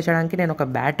 పవర్ సప్లై చేయడానికి నేను ఒక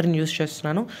బ్యాటరీని యూస్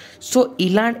చేస్తున్నాను. సో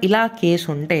ఇలా కేసు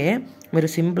ఉంటే మీరు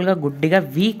సింపుల్గా గుడ్డిగా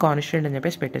వి కాన్స్టెంట్ అని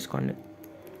చెప్పేసి పెట్టేసుకోండి.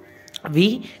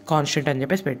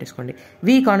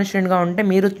 వి కాన్స్టెంట్గా ఉంటే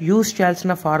మీరు యూస్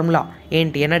చేయాల్సిన ఫార్ములా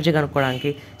ఏంటి? ఎనర్జీ కనుక్కోవడానికి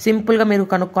సింపుల్గా మీరు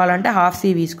కనుక్కోవాలంటే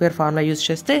 12CV² ఫార్ములా యూస్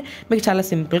చేస్తే మీకు చాలా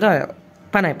సింపుల్గా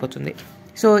పని అయిపోతుంది.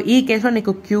 సో ఈ కేసులో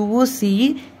నీకు QC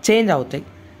చేంజ్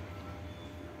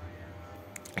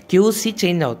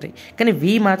అవుతాయి, కానీ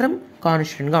వి మాత్రం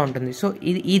కాన్స్టెంట్గా ఉంటుంది. సో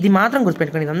ఇది మాత్రం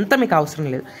గుర్తుపెట్టుకోండి, ఇదంతా మీకు అవసరం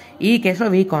లేదు. ఈ కేసులో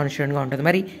వి కాన్స్టెంట్గా ఉంటుంది.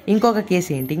 మరి ఇంకొక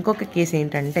కేసు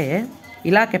ఏంటంటే,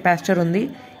 ఇలా కెపాసిటర్ ఉంది,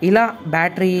 ఇలా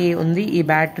బ్యాటరీ ఉంది, ఈ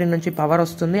బ్యాటరీ నుంచి పవర్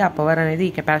వస్తుంది, ఆ పవర్ అనేది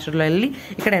ఈ కెపాసిటర్లో వెళ్ళి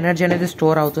ఇక్కడ ఎనర్జీ అనేది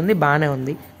స్టోర్ అవుతుంది, బాగానే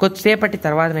ఉంది. కొద్దిసేపటి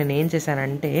తర్వాత నేను ఏం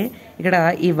చేశానంటే ఇక్కడ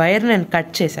ఈ వైర్ నేను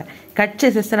కట్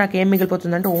చేసేస్తే నాకు ఏం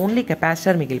మిగిలిపోతుంది అంటే ఓన్లీ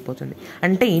కెపాసిటర్ మిగిలిపోతుంది.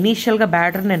 అంటే ఇనీషియల్గా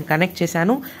బ్యాటరీ నేను కనెక్ట్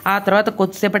చేశాను, ఆ తర్వాత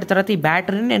కొద్దిసేపటి తర్వాత ఈ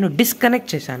బ్యాటరీని నేను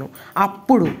డిస్కనెక్ట్ చేశాను.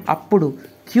 అప్పుడు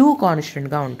క్యూ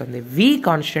కాన్స్టెంట్గా ఉంటుంది, వి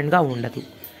కాన్స్టెంట్గా ఉండదు.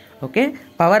 ఓకే,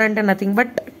 పవర్ అంటే నథింగ్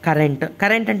బట్ కరెంట్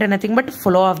అంటే nothing but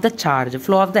flow of the charge,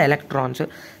 flow of the electrons.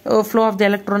 Flow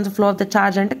of the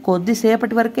charge అంటే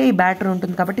కొద్దిసేపటి వరకే ఈ బ్యాటరీ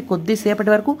ఉంటుంది కాబట్టి కొద్దిసేపటి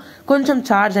వరకు కొంచెం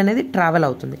ఛార్జ్ అనేది ట్రావెల్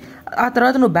అవుతుంది. ఆ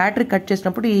తర్వాత నువ్వు బ్యాటరీ కట్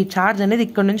చేసినప్పుడు ఈ ఛార్జ్ అనేది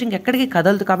ఇక్కడ నుంచి ఇంకెక్కడికి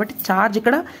కదలదు కాబట్టి ఛార్జ్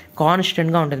ఇక్కడ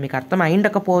కాన్స్టెంట్గా ఉంటుంది. మీకు అర్థం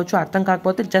అయిండకపోవచ్చు, అర్థం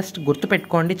కాకపోతే జస్ట్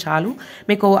గుర్తుపెట్టుకోండి చాలు.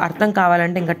 మీకు అర్థం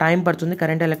కావాలంటే ఇంకా టైం పడుతుంది,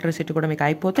 కరెంట్ ఎలక్ట్రిసిటీ కూడా మీకు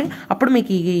అయిపోతే అప్పుడు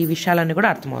మీకు ఈ విషయాలన్నీ కూడా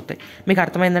అర్థమవుతాయి. మీకు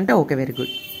అర్థమైందంటే okay, very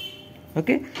good.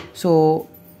 Okay, so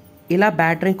ఇలా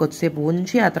బ్యాటరీ కొద్దిసేపు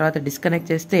ఉంచి ఆ తర్వాత డిస్కనెక్ట్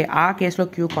చేస్తే ఆ కేసులో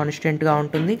క్యూ కాన్స్టెంట్గా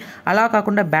ఉంటుంది. అలా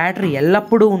కాకుండా బ్యాటరీ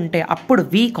ఎల్లప్పుడూ ఉంటే అప్పుడు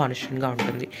వి కాన్స్టెంట్గా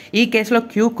ఉంటుంది. ఈ కేసులో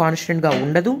క్యూ కాన్స్టెంట్గా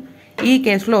ఉండదు, ఈ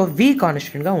కేసులో వి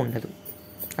కాన్స్టెంట్గా ఉండదు.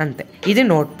 అంతే, ఇది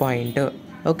నోట్ పాయింట్.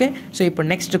 ఓకే, సో ఇప్పుడు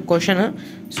నెక్స్ట్ క్వశ్చన్.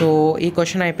 సో ఈ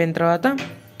క్వశ్చన్ అయిపోయిన తర్వాత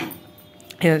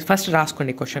ఫస్ట్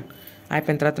రాసుకోండి. క్వశ్చన్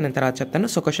అయిపోయిన తర్వాత నేను తర్వాత చెప్తాను.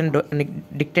 సో క్వశ్చన్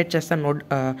డిక్టేట్ చేస్తాను,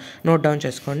 నోట్ డౌన్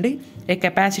చేసుకోండి. ఏ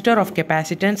capacitor of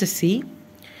capacitance C,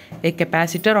 a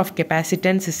capacitor of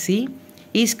capacitance C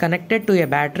is connected to a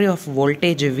battery of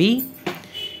voltage V,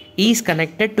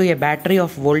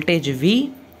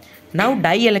 Now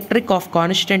dielectric of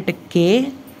constant K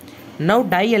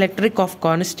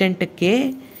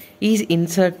is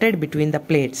inserted between the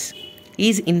plates.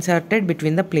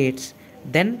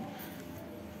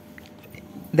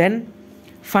 Then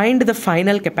find the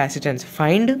final capacitance.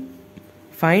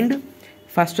 Find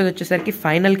first వచ్చేసరికి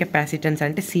final capacitance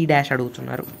అంటే C dash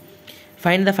అడుగుతున్నారు.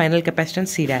 Find the final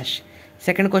capacitance C dash.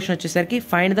 Second question వచ్చేసరికి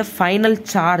find the final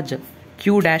charge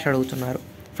Q dash అడుగుతున్నారు.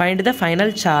 Find the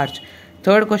final charge.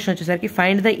 Third question వచ్చేసరికి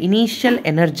find the initial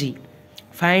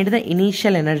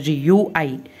energy UI.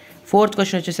 Fourth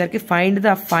question వచ్చేసరికి find the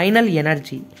final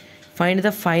energy.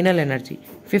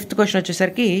 Fifth question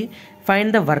వచ్చేసరికి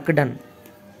find the work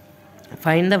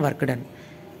done.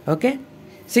 Okay,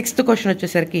 sixth question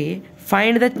వచ్చేసరికి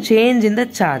find the change in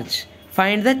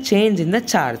the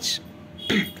charge,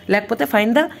 లేకపోతే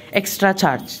find the extra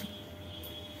charge.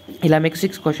 ఇలా మీకు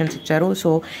 6 questions ఇచ్చారు. So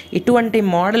ఇటువంటి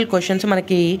model questions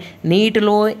మనకి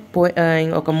నీట్లో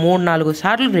ఒక 3-4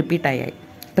 సార్లు రిపీట్ అయ్యాయి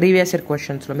ప్రీవియస్ ఇయర్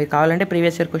క్వశ్చన్స్లో. మీరు కావాలంటే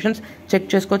ప్రీవియస్ ఇయర్ క్వశ్చన్స్ చెక్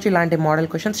చేసుకోవచ్చు. ఇలాంటి మోడల్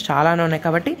క్వశ్చన్స్ చాలానే ఉన్నాయి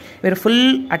కాబట్టి మీరు ఫుల్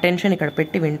అటెన్షన్ ఇక్కడ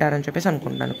పెట్టి వింటారని చెప్పేసి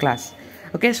అనుకుంటున్నాను క్లాస్.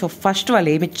 ఓకే, సో ఫస్ట్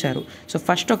వాళ్ళు ఏమి ఇచ్చారు. సో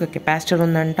ఫస్ట్ ఒక కెపాసిటర్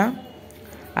ఉందంట,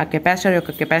 ఆ కెపాసిటర్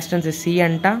యొక్క కెపాసిటెన్స్ సి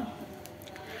అంట.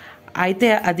 అయితే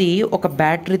అది ఒక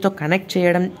బ్యాటరీతో కనెక్ట్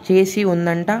చేసి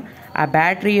ఉందంట. ఆ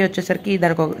బ్యాటరీ వచ్చేసరికి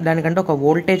దానికంటే ఒక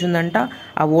వోల్టేజ్ ఉందంట.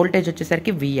 ఆ వోల్టేజ్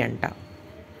వచ్చేసరికి వి అంట.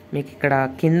 మీకు ఇక్కడ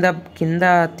కింద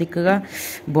థిక్గా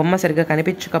బొమ్మ సరిగ్గా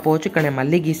కనిపించకపోవచ్చు, ఇక్కడ నేను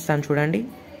మళ్ళీ గీస్తాను చూడండి.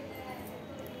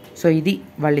 సో ఇది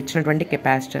వాళ్ళు ఇచ్చినటువంటి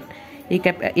కెపాసిటర్.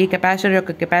 ఈ కెపాసిటర్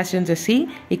యొక్క కెపాసిటెన్స్ సి,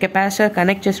 ఈ కెపాసిటర్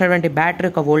కనెక్ట్ చేసినటువంటి బ్యాటరీ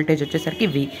యొక్క వోల్టేజ్ వచ్చేసరికి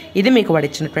వి. ఇది మీకు వాడు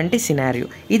ఇచ్చినటువంటి సినారియో.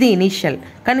 ఇది ఇనీషియల్.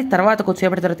 కానీ తర్వాత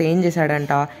కొద్దిసేపటి తర్వాత ఏం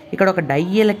చేశాడంట, ఇక్కడ ఒక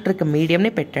dielectric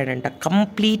మీడియంని పెట్టాడంట.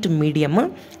 Complete medium,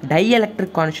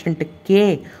 dielectric constant కే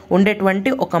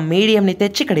ఉండేటువంటి ఒక మీడియంని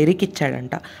తెచ్చి ఇక్కడ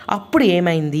ఇరికిచ్చాడంట. అప్పుడు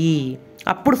ఏమైంది,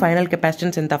 అప్పుడు ఫైనల్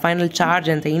కెపాసిటెన్స్ ఎంత, ఫైనల్ ఛార్జ్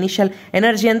ఎంత, ఇనిషియల్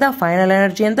ఎనర్జీ ఎంత, ఫైనల్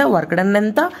ఎనర్జీ ఎంత, వర్క్ డన్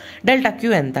ఎంత, డెల్టా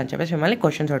క్యూ ఎంత అని చెప్పేసి మిమ్మల్ని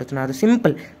క్వశ్చన్స్ అడుగుతున్నారు.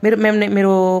 సింపుల్.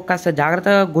 మీరు కాస్త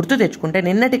జాగ్రత్తగా గుర్తు తెచ్చుకుంటే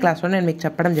నిన్నటి క్లాస్లో నేను మీకు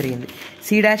చెప్పడం జరిగింది.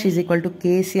 C dash is equal to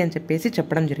KC అని చెప్పేసి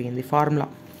చెప్పడం జరిగింది. Formula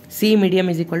C medium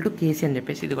is equal to KC అని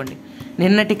చెప్పేసి ఇదిగోండి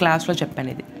నిన్నటి క్లాస్లో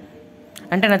చెప్పాను. ఇది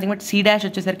అంటే నథింగ్ బట్ సి డాష్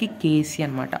వచ్చేసరికి కేసీ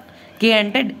అనమాట. కే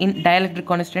అంటే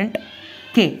డైఎలక్ట్రిక్ కాన్స్టెంట్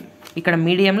కే, ఇక్కడ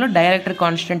మీడియంలో డైఎలక్ట్రిక్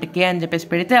కాన్స్టెంట్ కే అని చెప్పేసి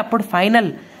పెడితే అప్పుడు ఫైనల్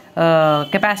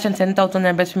కెపాసిటెన్స్ ఎంత అవుతుందని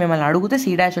చెప్పేసి మిమ్మల్ని అడిగితే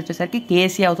సి డాష్ వచ్చేసరికి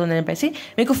కేసీ అవుతుందని చెప్పేసి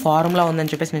మీకు ఫార్ములా ఉందని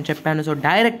చెప్పేసి నేను చెప్పాను. So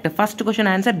direct first question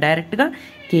answer డైరెక్ట్గా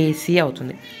కేసీ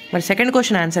అవుతుంది. మరి సెకండ్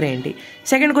క్వశ్చన్ ఆన్సర్ ఏంటి?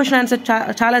 సెకండ్ క్వశ్చన్ ఆన్సర్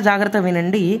చాలా జాగ్రత్తగా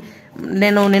వినండి.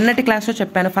 నేను నిన్నటి క్లాస్లో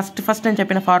చెప్పాను ఫస్ట్ నేను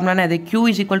చెప్పిన ఫార్ములానే అది Q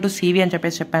is equal to CV అని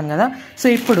చెప్పేసి చెప్పాను కదా. సో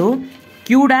ఇప్పుడు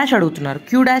క్యూ డాష్ అడుగుతున్నారు.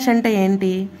 క్యూ డాష్ అంటే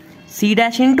ఏంటి? C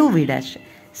dash into V dash.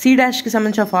 C డాష్కి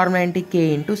సంబంధించిన ఫార్ములా ఏంటి? కే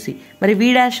ఇంటూ సి. మరి వి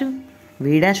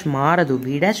డాష్ మారదు,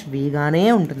 వి డాష్ వీగానే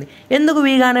ఉంటుంది. ఎందుకు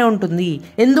వీగానే ఉంటుంది,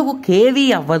 ఎందుకు కేవీ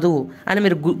అవ్వదు అని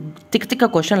మీరు తిక్క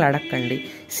క్వశ్చన్లు అడగండి.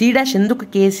 సి డాష్ ఎందుకు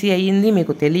కేసీ అయ్యింది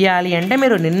మీకు తెలియాలి అంటే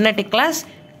మీరు నిన్నటి క్లాస్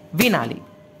వినాలి.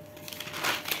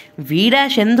 వి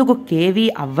డాష్ ఎందుకు కేవీ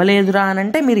అవ్వలేదురా అని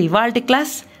అంటే మీరు ఇవాల్టి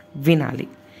క్లాస్ వినాలి.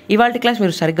 ఇవాళ క్లాస్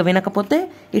మీరు సరిగ్గా వినకపోతే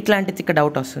ఇట్లాంటి తిక్క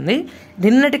డౌట్ వస్తుంది.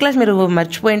 నిన్నటి క్లాస్ మీరు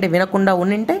మర్చిపోయింటే వినకుండా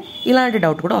ఉండింటే ఇలాంటి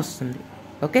డౌట్ కూడా వస్తుంది.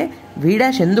 ఓకే, వి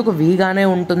డాష్ ఎందుకు వీగానే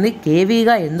ఉంటుంది,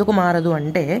 కేవీగా ఎందుకు మారదు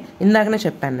అంటే ఇందాకనే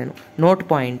చెప్పాను నేను, నోట్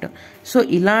పాయింట్. సో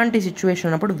ఇలాంటి సిచ్యువేషన్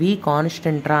ఉన్నప్పుడు వి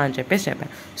కాన్స్టెంట్ రా అని చెప్పేసి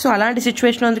చెప్పాను. సో అలాంటి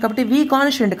సిచ్యువేషన్ ఉంది కాబట్టి వి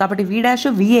కాన్స్టెంట్, కాబట్టి వి డాష్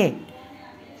విఏ.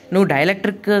 నువ్వు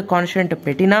డైఎలక్ట్రిక్ కాన్స్టెంట్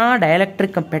పెట్టినా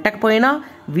డైఎలక్ట్రిక్ పెట్టకపోయినా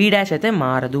వి డాష్ అయితే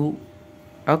మారదు.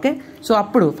 ఓకే, సో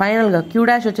అప్పుడు ఫైనల్గా క్యూ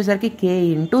డాష్ వచ్చేసరికి కే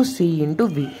into C into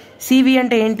V. CV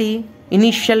అంటే ఏంటి,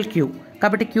 ఇనిషియల్ క్యూ,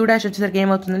 కాబట్టి క్యూ డాష్ వచ్చేసరికి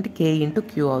ఏమవుతుందంటే కే ఇంటూ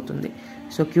క్యూ అవుతుంది.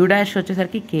 సో క్యూ డాష్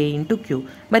వచ్చేసరికి కే ఇంటూ క్యూ.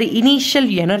 మరి ఇనీషియల్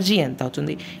ఎనర్జీ ఎంత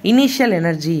అవుతుంది, initial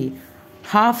energy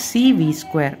half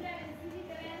CV².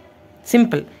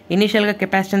 Simple, ఇనీషియల్గా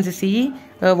కెపాసిటెన్స్ సిఈ,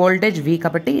 వోల్టేజ్ వి,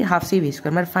 కాబట్టి హాఫ్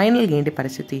CV². మరి ఫైనల్గా ఏంటి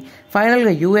పరిస్థితి,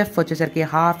 ఫైనల్గా యూఎఫ్ వచ్చేసరికి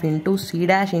half into C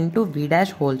dash into V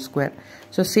dash whole square.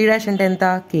 So C dash అంటే ఎంత,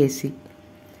 కేసీ,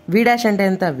 వి డాష్ అంటే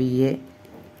ఎంత, విఏ,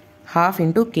 హాఫ్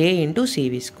ఇంటూ కే ఇంటూ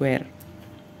CV²,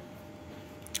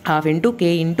 హాఫ్ ఇంటూ కే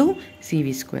ఇంటూ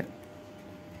CV².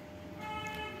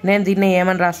 నేను దీన్ని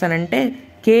ఏమని రాస్తానంటే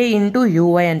కే ఇంటూ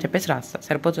యూఐ అని చెప్పేసి రాస్తాను,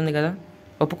 సరిపోతుంది కదా,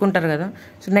 ఒప్పుకుంటారు కదా.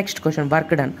 So next question,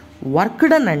 work done. Work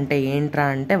done అంటే ఏంట్రా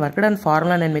అంటే, వర్క్ డన్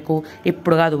ఫార్ములా నేను మీకు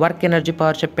ఇప్పుడు కాదు, వర్క్ ఎనర్జీ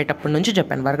పవర్ చెప్పేటప్పటి నుంచి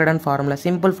చెప్పాను. Work done formula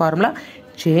simple formula,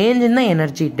 change in the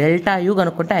energy, delta U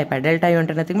కనుక్కుంటే అయిపోయాయి. డెల్టా యూ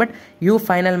అంటే nothing but you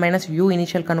final minus you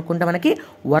initial కనుక్కుంటే మనకి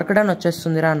వర్క్ డన్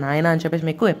వచ్చేస్తుందిరా నాయన అని చెప్పేసి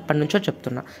మీకు ఎప్పటి నుంచో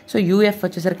చెప్తున్నా. సో యూఎఫ్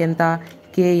వచ్చేసరికి ఎంత,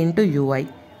 కే ఇంటూ యూఐ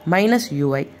మైనస్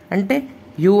యూఐ, అంటే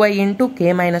యూఐ ఇంటూ కే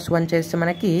 -1 చేస్తే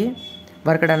మనకి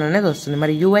వర్క్ డన్ అనేది వస్తుంది.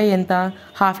 మరి యూఐ ఎంత,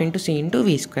 half into C into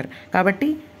V². కాబట్టి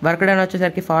వర్క్ డన్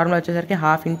వచ్చేసరికి ఫార్ములా వచ్చేసరికి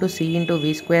half into C into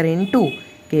V² into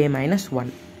కే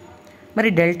 -1. మరి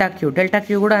డెల్టా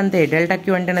క్యూ కూడా అంతే. డెల్టా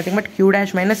క్యూ అంటే nothing but Q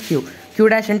dash minus Q, Q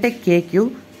dash అంటే KQ,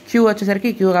 క్యూ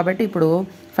వచ్చేసరికి క్యూ, కాబట్టి ఇప్పుడు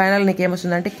ఫైనల్ నీకు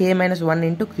ఏమొస్తుందంటే కే -1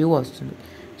 ఇంటూ క్యూ వస్తుంది.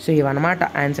 సో ఇవన్నమాట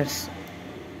ఆన్సర్స్.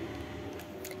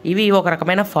 ఇవి ఒక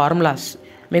రకమైన ఫార్ములాస్.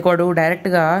 మీకు వాడు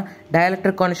డైరెక్ట్గా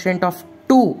డైఎలక్ట్రిక్ కాన్స్టెంట్ ఆఫ్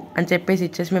 2 అని చెప్పేసి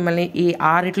ఇచ్చేసి మిమ్మల్ని ఈ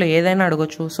ఆరిట్లో ఏదైనా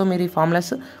అడగొచ్చు. సో మీరు ఈ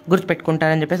ఫార్ములాస్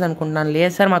గుర్తుపెట్టుకుంటారని చెప్పేసి అనుకుంటున్నాను.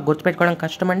 లేదు సార్ మాకు గుర్తుపెట్టుకోవడం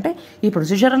కష్టం అంటే ఈ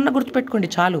ప్రొసీజర్ అన్నా గుర్తుపెట్టుకోండి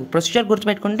చాలు. ప్రొసీజర్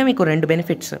గుర్తుపెట్టుకుంటే మీకు 2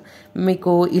 బెనిఫిట్స్,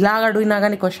 మీకు ఇలాగ అడిగినా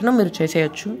కానీ క్వశ్చన్ మీరు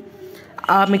చేసేయచ్చు,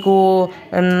 మీకు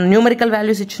న్యూమరికల్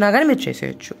వాల్యూస్ ఇచ్చినా కానీ మీరు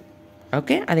చేసేయచ్చు.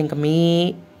 ఓకే, అది ఇంకా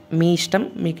మీ ఇష్టం,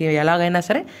 మీకు ఎలాగైనా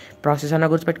సరే ప్రాసెస్ అన్నా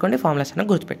గుర్తుపెట్టుకోండి, ఫార్ములాస్ అన్నా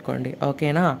గుర్తుపెట్టుకోండి.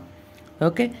 ఓకేనా?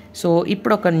 ఓకే, సో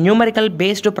ఇప్పుడు ఒక న్యూమరికల్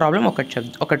బేస్డ్ ప్రాబ్లం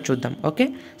ఒకటి చూద్దాం. Okay,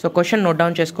 so question note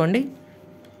down చేసుకోండి.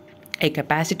 ఏ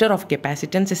capacitor of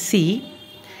capacitance C,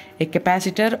 A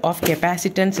capacitor of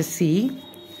capacitance C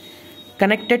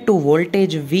connected to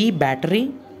voltage V battery,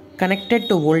 connected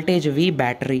to voltage V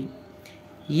battery.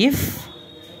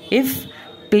 If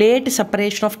plate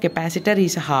separation of capacitor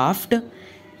is halved,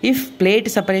 if plate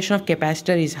separation of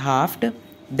capacitor is halved,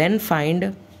 then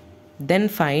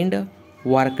find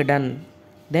work done.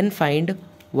 Then find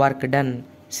work done.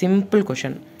 Simple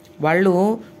question. వాళ్ళు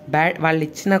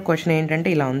ఇచ్చిన question ఏంటంటే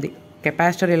ఇలా ఉంది,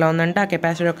 capacitor ఇలా ఉందంట, ఆ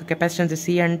capacitor యొక్క capacitance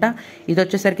C అంట, ఇది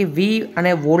వచ్చేసరికి V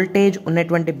అనే వోల్టేజ్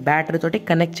ఉన్నటువంటి బ్యాటరీ తోటి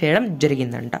కనెక్ట్ చేయడం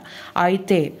జరిగిందంట.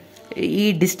 అయితే ఈ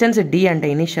డిస్టెన్స్ D అంటే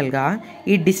ఇనీషియల్గా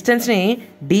ఈ డిస్టెన్స్ని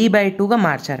D/2గా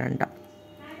మార్చారంట.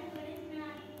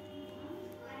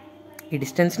 ఈ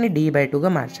డిస్టెన్స్ని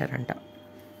D/2గా మార్చారంట.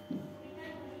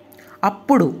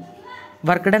 అప్పుడు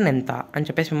వర్క్ డన్ ఎంత అని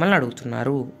చెప్పేసి మిమ్మల్ని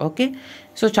అడుగుతున్నారు. ఓకే,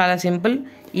 సో చాలా సింపుల్.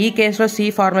 ఈ కేసులో సి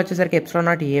ఫార్ములా వచ్చేసరికి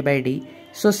ε0A/d.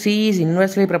 So C is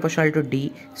inversely proportional to D.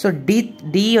 So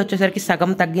D వచ్చేసరికి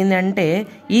సగం తగ్గింది అంటే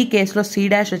ఈ కేసులో సి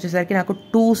డాష్ వచ్చేసరికి నాకు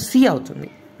 2C అవుతుంది.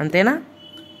 అంతేనా?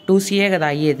 2CA కదా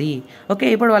అయ్యేది. ఓకే,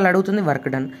 ఇప్పుడు వాళ్ళు అడుగుతుంది work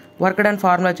done. Work done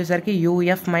formula వచ్చేసరికి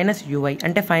UF మైనస్ UI,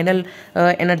 అంటే final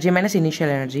energy minus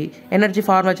initial energy. Energy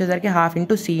formula వచ్చేసరికి half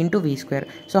into C into V².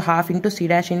 So half into C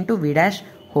dash into V dash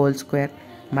whole square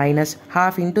minus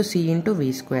half into C into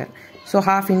V². So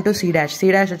half into C dash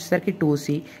వచ్చేసరికి 2C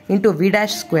into V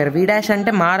dash square. V dash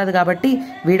అంటే మారదు కాబట్టి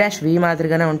V dash V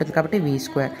మాదిరిగానే ఉంటుంది కాబట్టి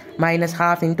V² minus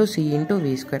half into C into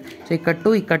V². So ఇక్కడ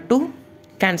 2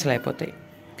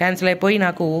 cancel అయిపోయి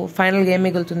నాకు ఫైనల్గా ఏం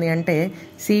మిగులుతుంది అంటే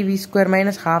CV²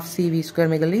 మైనస్ హాఫ్ CV²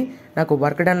 మిగిలి నాకు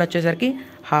వర్క్ డన్ వచ్చేసరికి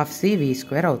హాఫ్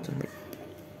CV² అవుతుంది.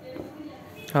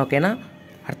 ఓకేనా?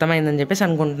 అర్థమైందని చెప్పేసి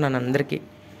అనుకుంటున్నాను అందరికీ.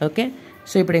 ఓకే,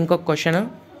 సో ఇప్పుడు ఇంకొక క్వశ్చన్.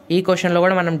 ఈ క్వశ్చన్లో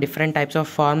కూడా మనం డిఫరెంట్ టైప్స్ ఆఫ్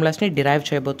ఫార్ములాస్ని డిరైవ్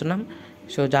చేయబోతున్నాం.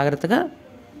 సో జాగ్రత్తగా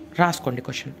రాసుకోండి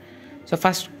క్వశ్చన్. సో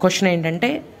ఫస్ట్ క్వశ్చన్ ఏంటంటే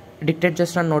డిక్టేట్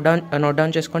చేస్తున్నాను, నోట్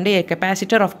డౌన్ చేసుకోండి. ఏ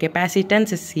capacitor of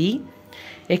capacitance C,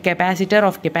 A capacitor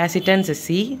of capacitance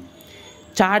C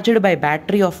charged by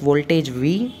battery of voltage V,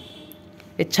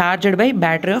 A charged by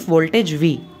battery of voltage V,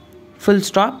 full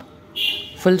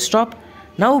stop.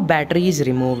 Now battery is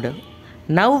removed.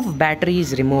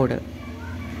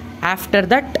 After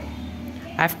that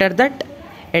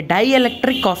a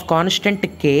dielectric of constant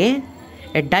K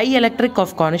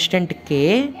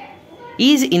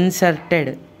is inserted.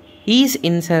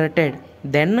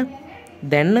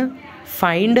 Then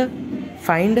find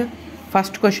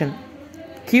first question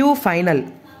Q final.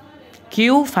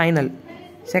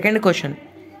 Second question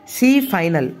C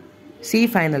final.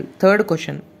 Third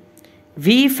question V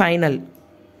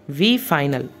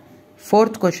final.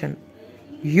 Fourth question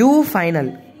U final.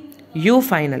 U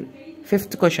final.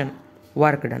 Fifth question,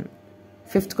 work done.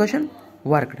 Fifth question,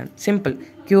 work done. Simple.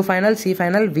 Q final, C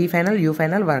final, V final, U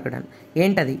final, work done.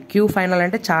 ఏంటది? Q final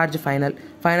అంటే charge final,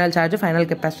 final charge, final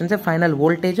capacitance, final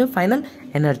voltage, final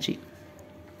energy.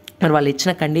 మరి వాళ్ళు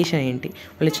ఇచ్చిన condition ఏంటి?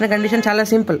 వాళ్ళు ఇచ్చిన condition చాలా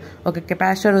simple. ఒక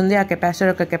కెపాసిటర్ ఉంది, ఆ కెపాసిటర్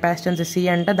యొక్క కెపాసిటెన్స్ C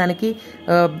అంట, దానికి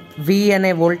V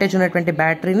అనే వోల్టేజ్ ఉన్నటువంటి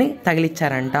బ్యాటరీని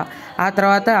తగిలిచ్చారంట. ఆ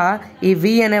తర్వాత ఈ V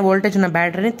అనే వోల్టేజ్ ఉన్న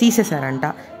బ్యాటరీని తీసేశారంట.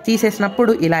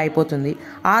 తీసేసినప్పుడు ఇలా అయిపోతుంది.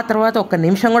 ఆ తర్వాత ఒక్క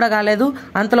నిమిషం కూడా కాలేదు,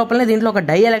 అంతలోపలనే దీంట్లో ఒక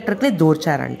డైఎలక్ట్రిక్ని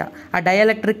దూర్చారంట. ఆ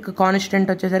డైఎలక్ట్రిక్ కాన్స్టెంట్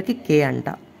వచ్చేసరికి K అంట.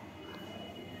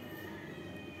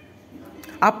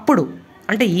 అప్పుడు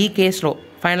అంటే ఈ కేసులో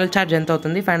ఫైనల్ ఛార్జ్ ఎంత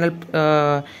అవుతుంది, ఫైనల్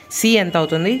C ఎంత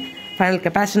అవుతుంది, ఫైనల్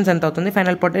కెపాసిటెన్స్ ఎంత అవుతుంది,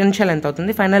 ఫైనల్ పొటెన్షియల్ ఎంత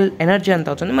అవుతుంది, ఫైనల్ ఎనర్జీ ఎంత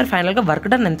అవుతుంది, మరి ఫైనల్గా వర్క్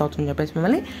డన్ ఎంత అవుతుంది చెప్పేసి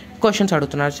మిమ్మల్ని క్వశ్చన్స్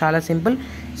అడుగుతున్నారు. చాలా సింపుల్.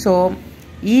 సో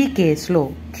ఈ కేసులో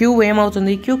Q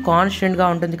ఏమవుతుంది? Q కాన్స్టెంట్గా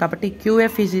ఉంటుంది కాబట్టి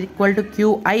QF is equal to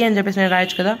QI అని చెప్పేసి నేను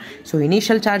రాయొచ్చు కదా. సో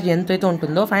ఇనీషియల్ ఛార్జ్ ఎంతైతే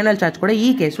ఉంటుందో ఫైనల్ ఛార్జ్ కూడా ఈ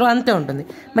కేసులో అంతే ఉంటుంది.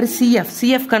 మరి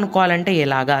CF కనుక్కోవాలంటే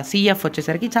ఎలాగా? CF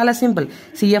వచ్చేసరికి చాలా సింపుల్.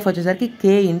 CF వచ్చేసరికి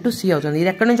K ఇంటూ C అవుతుంది.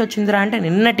 ఇది ఎక్కడి నుంచి వచ్చిందిరా అంటే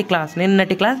నిన్నటి క్లాస్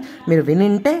మీరు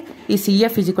వినింటే ఈ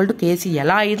CF is equal to KC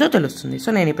ఎలా అయ్యిందో తెలుస్తుంది. సో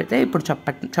నేను ఇప్పుడు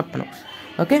చెప్పను.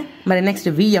 ఓకే, మరి నెక్స్ట్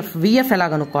VF ఎలా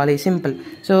కనుక్కోవాలి? Simple.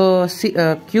 So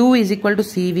Q is equal to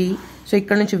CV. So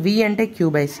ఇక్కడ నుంచి V అంటే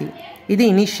Q/C. ఇది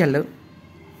ఇనీషియల్,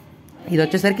 ఇది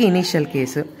వచ్చేసరికి ఇనీషియల్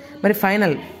కేసు. మరి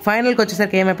ఫైనల్కి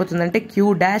వచ్చేసరికి ఏమైపోతుందంటే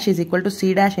Q' is equal to C'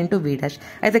 into V'.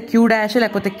 అయితే Q'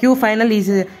 లేకపోతే Q final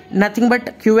is nothing but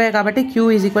QA కాబట్టి Q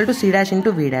is equal to C'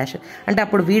 into V'. అంటే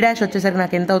అప్పుడు V' వచ్చేసరికి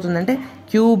నాకు ఎంత అవుతుందంటే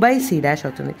Q/C'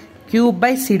 అవుతుంది.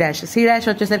 C'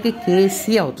 వచ్చేసరికి KC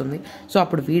అవుతుంది. సో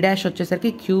అప్పుడు V'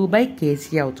 వచ్చేసరికి Q/KC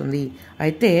అవుతుంది.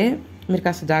 అయితే మీరు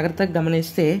కాస్త జాగ్రత్తగా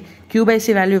గమనిస్తే Q/C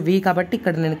వాల్యూ V కాబట్టి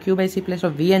ఇక్కడ నేను Q/C ప్లేస్లో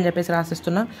V అని చెప్పేసి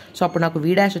రాసిస్తున్నా. సో అప్పుడు నాకు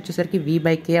V' వచ్చేసరికి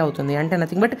V/K అవుతుంది. అంటే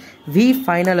నథింగ్ బట్ V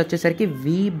ఫైనల్ వచ్చేసరికి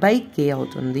V/K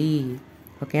అవుతుంది.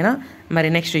 ఓకేనా? మరి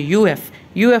నెక్స్ట్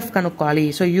UF కనుక్కోవాలి.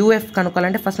 సో UF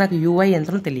కనుక్కోవాలంటే ఫస్ట్ నాకు UI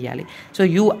ఎంతనో తెలియాలి. సో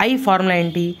UI ఫార్ములా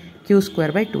ఏంటి?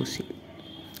 Q²/2C.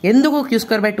 ఎందుకు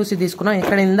Q²/2C తీసుకున్నాం?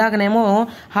 ఇక్కడ ఇందాకనేమో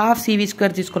 ½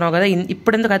 CV² తీసుకున్నావు కదా,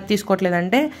 ఇప్పుడు ఎందుకు అది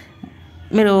తీసుకోవట్లేదంటే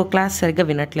మీరు క్లాస్ సరిగ్గా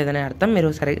వినట్లేదని అర్థం, మీరు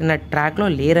సరిగ్గా ట్రాక్లో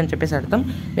లేరని చెప్పేసి అర్థం.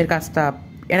 మీరు కాస్త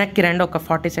వెనక్కి రండి, ఒక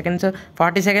 40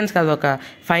 సెకండ్స్ కాదు, ఒక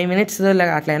 5 minutes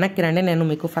అట్లా వెనక్కి రండి. నేను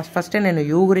మీకు ఫస్టే నేను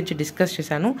U గురించి డిస్కస్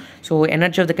చేశాను. So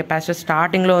energy of the capacitor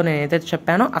స్టార్టింగ్లో నేను ఏదైతే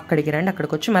చెప్పానో అక్కడికి రండి,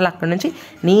 అక్కడికి వచ్చి మళ్ళీ అక్కడి నుంచి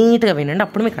నీట్గా వినండి.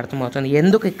 అప్పుడు మీకు అర్థమవుతుంది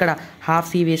ఎందుకు ఇక్కడ ½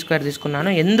 CV²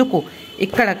 తీసుకున్నాను, ఎందుకు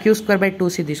ఇక్కడ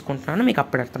Q²/2C తీసుకుంటున్నాను, మీకు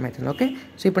అప్పుడు అర్థమవుతుంది. ఓకే,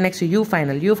 సో ఇప్పుడు నెక్స్ట్ U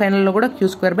ఫైనల్లో కూడా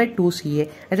Q²/2CA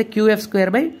అయితే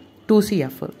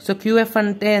QF²/2CF. సో QF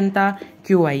అంటే ఎంత?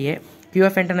 QIA.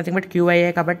 QF అంటే నథింగ్ బట్ QIA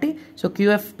కాబట్టి సో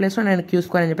QF ప్లస్లో నేను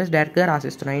Q² అని చెప్పేసి డైరెక్ట్గా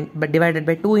రాసిస్తున్నాను. బట్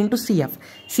 /2 ఇంటూ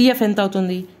CF ఎంత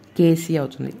అవుతుంది? KC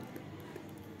అవుతుంది.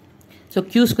 సో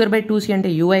Q²/2C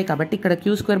అంటే UI కాబట్టి ఇక్కడ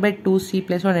Q²/2C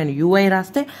ప్లస్లో నేను UI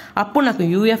రాస్తే అప్పుడు నాకు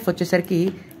UF వచ్చేసరికి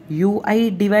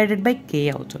UI/K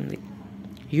అవుతుంది.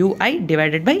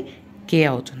 UI/K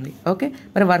అవుతుంది. ఓకే,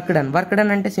 మరి వర్క్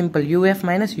డన్ అంటే సింపుల్. UF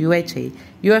మైనస్ UI చేయి.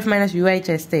 UF మైనస్ UI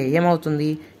చేస్తే ఏమవుతుంది?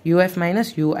 UF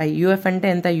minus UI. UF అంటే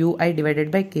ఎంత?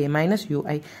 UI/K మైనస్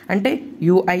UI అంటే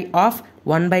UI ఆఫ్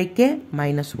 1/K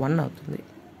మైనస్ 1 అవుతుంది.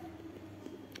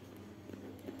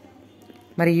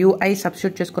 మరి UI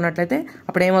సబ్స్టిట్యూట్ చేసుకున్నట్లయితే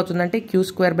అప్పుడు ఏమవుతుందంటే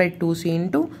Q²/2C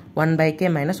ఇంటూ 1/K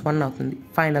మైనస్ 1 అవుతుంది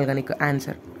ఫైనల్గా నీకు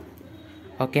ఆన్సర్.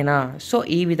 ఓకేనా? సో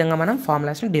ఈ విధంగా మనం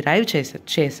ఫార్ములాస్ని డిరైవ్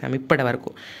చేసాం ఇప్పటి వరకు.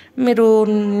 మీరు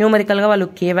న్యూమరికల్గా వాళ్ళు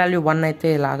K వాల్యూ 1 అయితే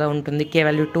ఇలాగా ఉంటుంది, K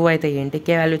వాల్యూ 2 అయితే ఏంటి, K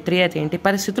వాల్యూ 3 అయితే ఏంటి,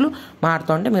 పరిస్థితులు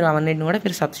మారుతూ ఉంటే మీరు అవన్నిటిని కూడా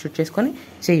మీరు సబ్స్టిట్యూట్ చేసుకొని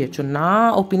చేయొచ్చు. నా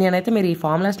ఒపీనియన్ అయితే మీరు ఈ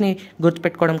ఫార్ములాస్ని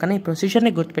గుర్తుపెట్టుకోవడం కన్నా ఈ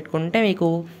ప్రొసీజర్ని గుర్తుపెట్టుకుంటే మీకు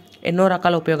ఎన్నో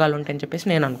రకాల ఉపయోగాలు ఉంటాయని చెప్పేసి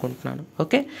నేను అనుకుంటున్నాను.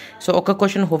 ఓకే, సో ఒక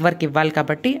క్వశ్చన్ హోంవర్క్ ఇవ్వాలి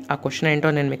కాబట్టి ఆ క్వశ్చన్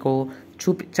ఏంటో నేను మీకు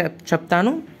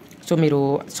చెప్తాను. సో మీరు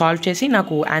సాల్వ్ చేసి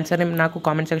నాకు ఆన్సర్ని నాకు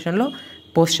కామెంట్ సెక్షన్లో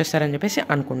పోస్ట్ చేస్తారని చెప్పేసి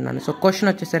అనుకుంటున్నాను. సో క్వశ్చన్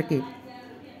వచ్చేసరికి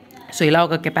సో ఇలా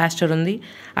ఒక కెపాసిటర్ ఉంది.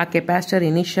 ఆ కెపాసిటర్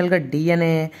ఇనీషియల్గా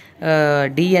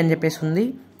D అని చెప్పేసి ఉంది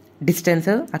డిస్టెన్స్,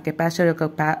 ఆ కెపాసిటర్ యొక్క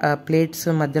ప్లేట్స్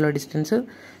మధ్యలో డిస్టెన్స్.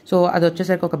 సో అది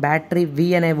వచ్చేసరికి ఒక బ్యాటరీ V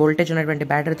అనే వోల్టేజ్ ఉన్నటువంటి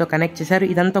బ్యాటరీతో కనెక్ట్ చేశారు.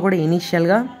 ఇదంతా కూడా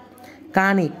ఇనీషియల్గా.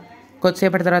 కానీ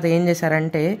కొద్దిసేపటి తర్వాత ఏం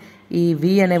చేశారంటే ఈ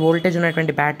V అనే వోల్టేజ్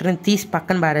ఉన్నటువంటి బ్యాటరీని తీసి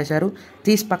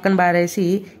పక్కన పారేసి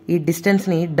ఈ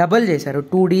డిస్టెన్స్ని డబుల్ చేశారు,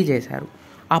 2D చేశారు.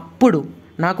 అప్పుడు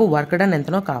నాకు వర్క్ డన్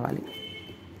ఎంతనో కావాలి.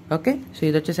 ఓకే, సో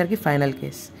ఇది వచ్చేసరికి final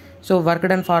case. So work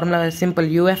done formula simple.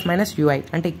 UF minus UI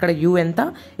అంటే ఇక్కడ U ఎంత,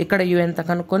 ఇక్కడ U ఎంత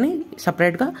కనుక్కొని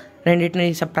సపరేట్గా రెండింటిని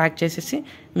సబ్ట్రాక్ట్ చేసేసి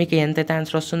మీకు ఎంతైతే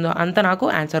ఆన్సర్ వస్తుందో అంత నాకు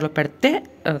ఆన్సర్లో పెడితే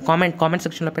కామెంట్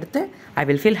సెక్షన్లో పెడితే ఐ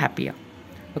విల్ ఫీల్ హ్యాపీయా.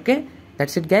 Okay,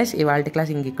 that's it guys. ఇవాళ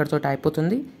క్లాస్ ఇంక ఇక్కడితో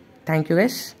అయిపోతుంది. Thank you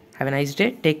guys. Have a nice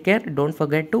day. Take care. Don't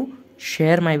forget to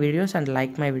share my videos and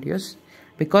like my videos,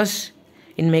 because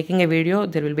in making a video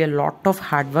there will be a lot of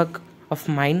hard work of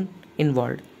mine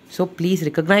involved. So please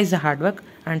recognize the hard work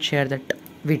and share that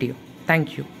video.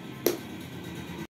 Thank you.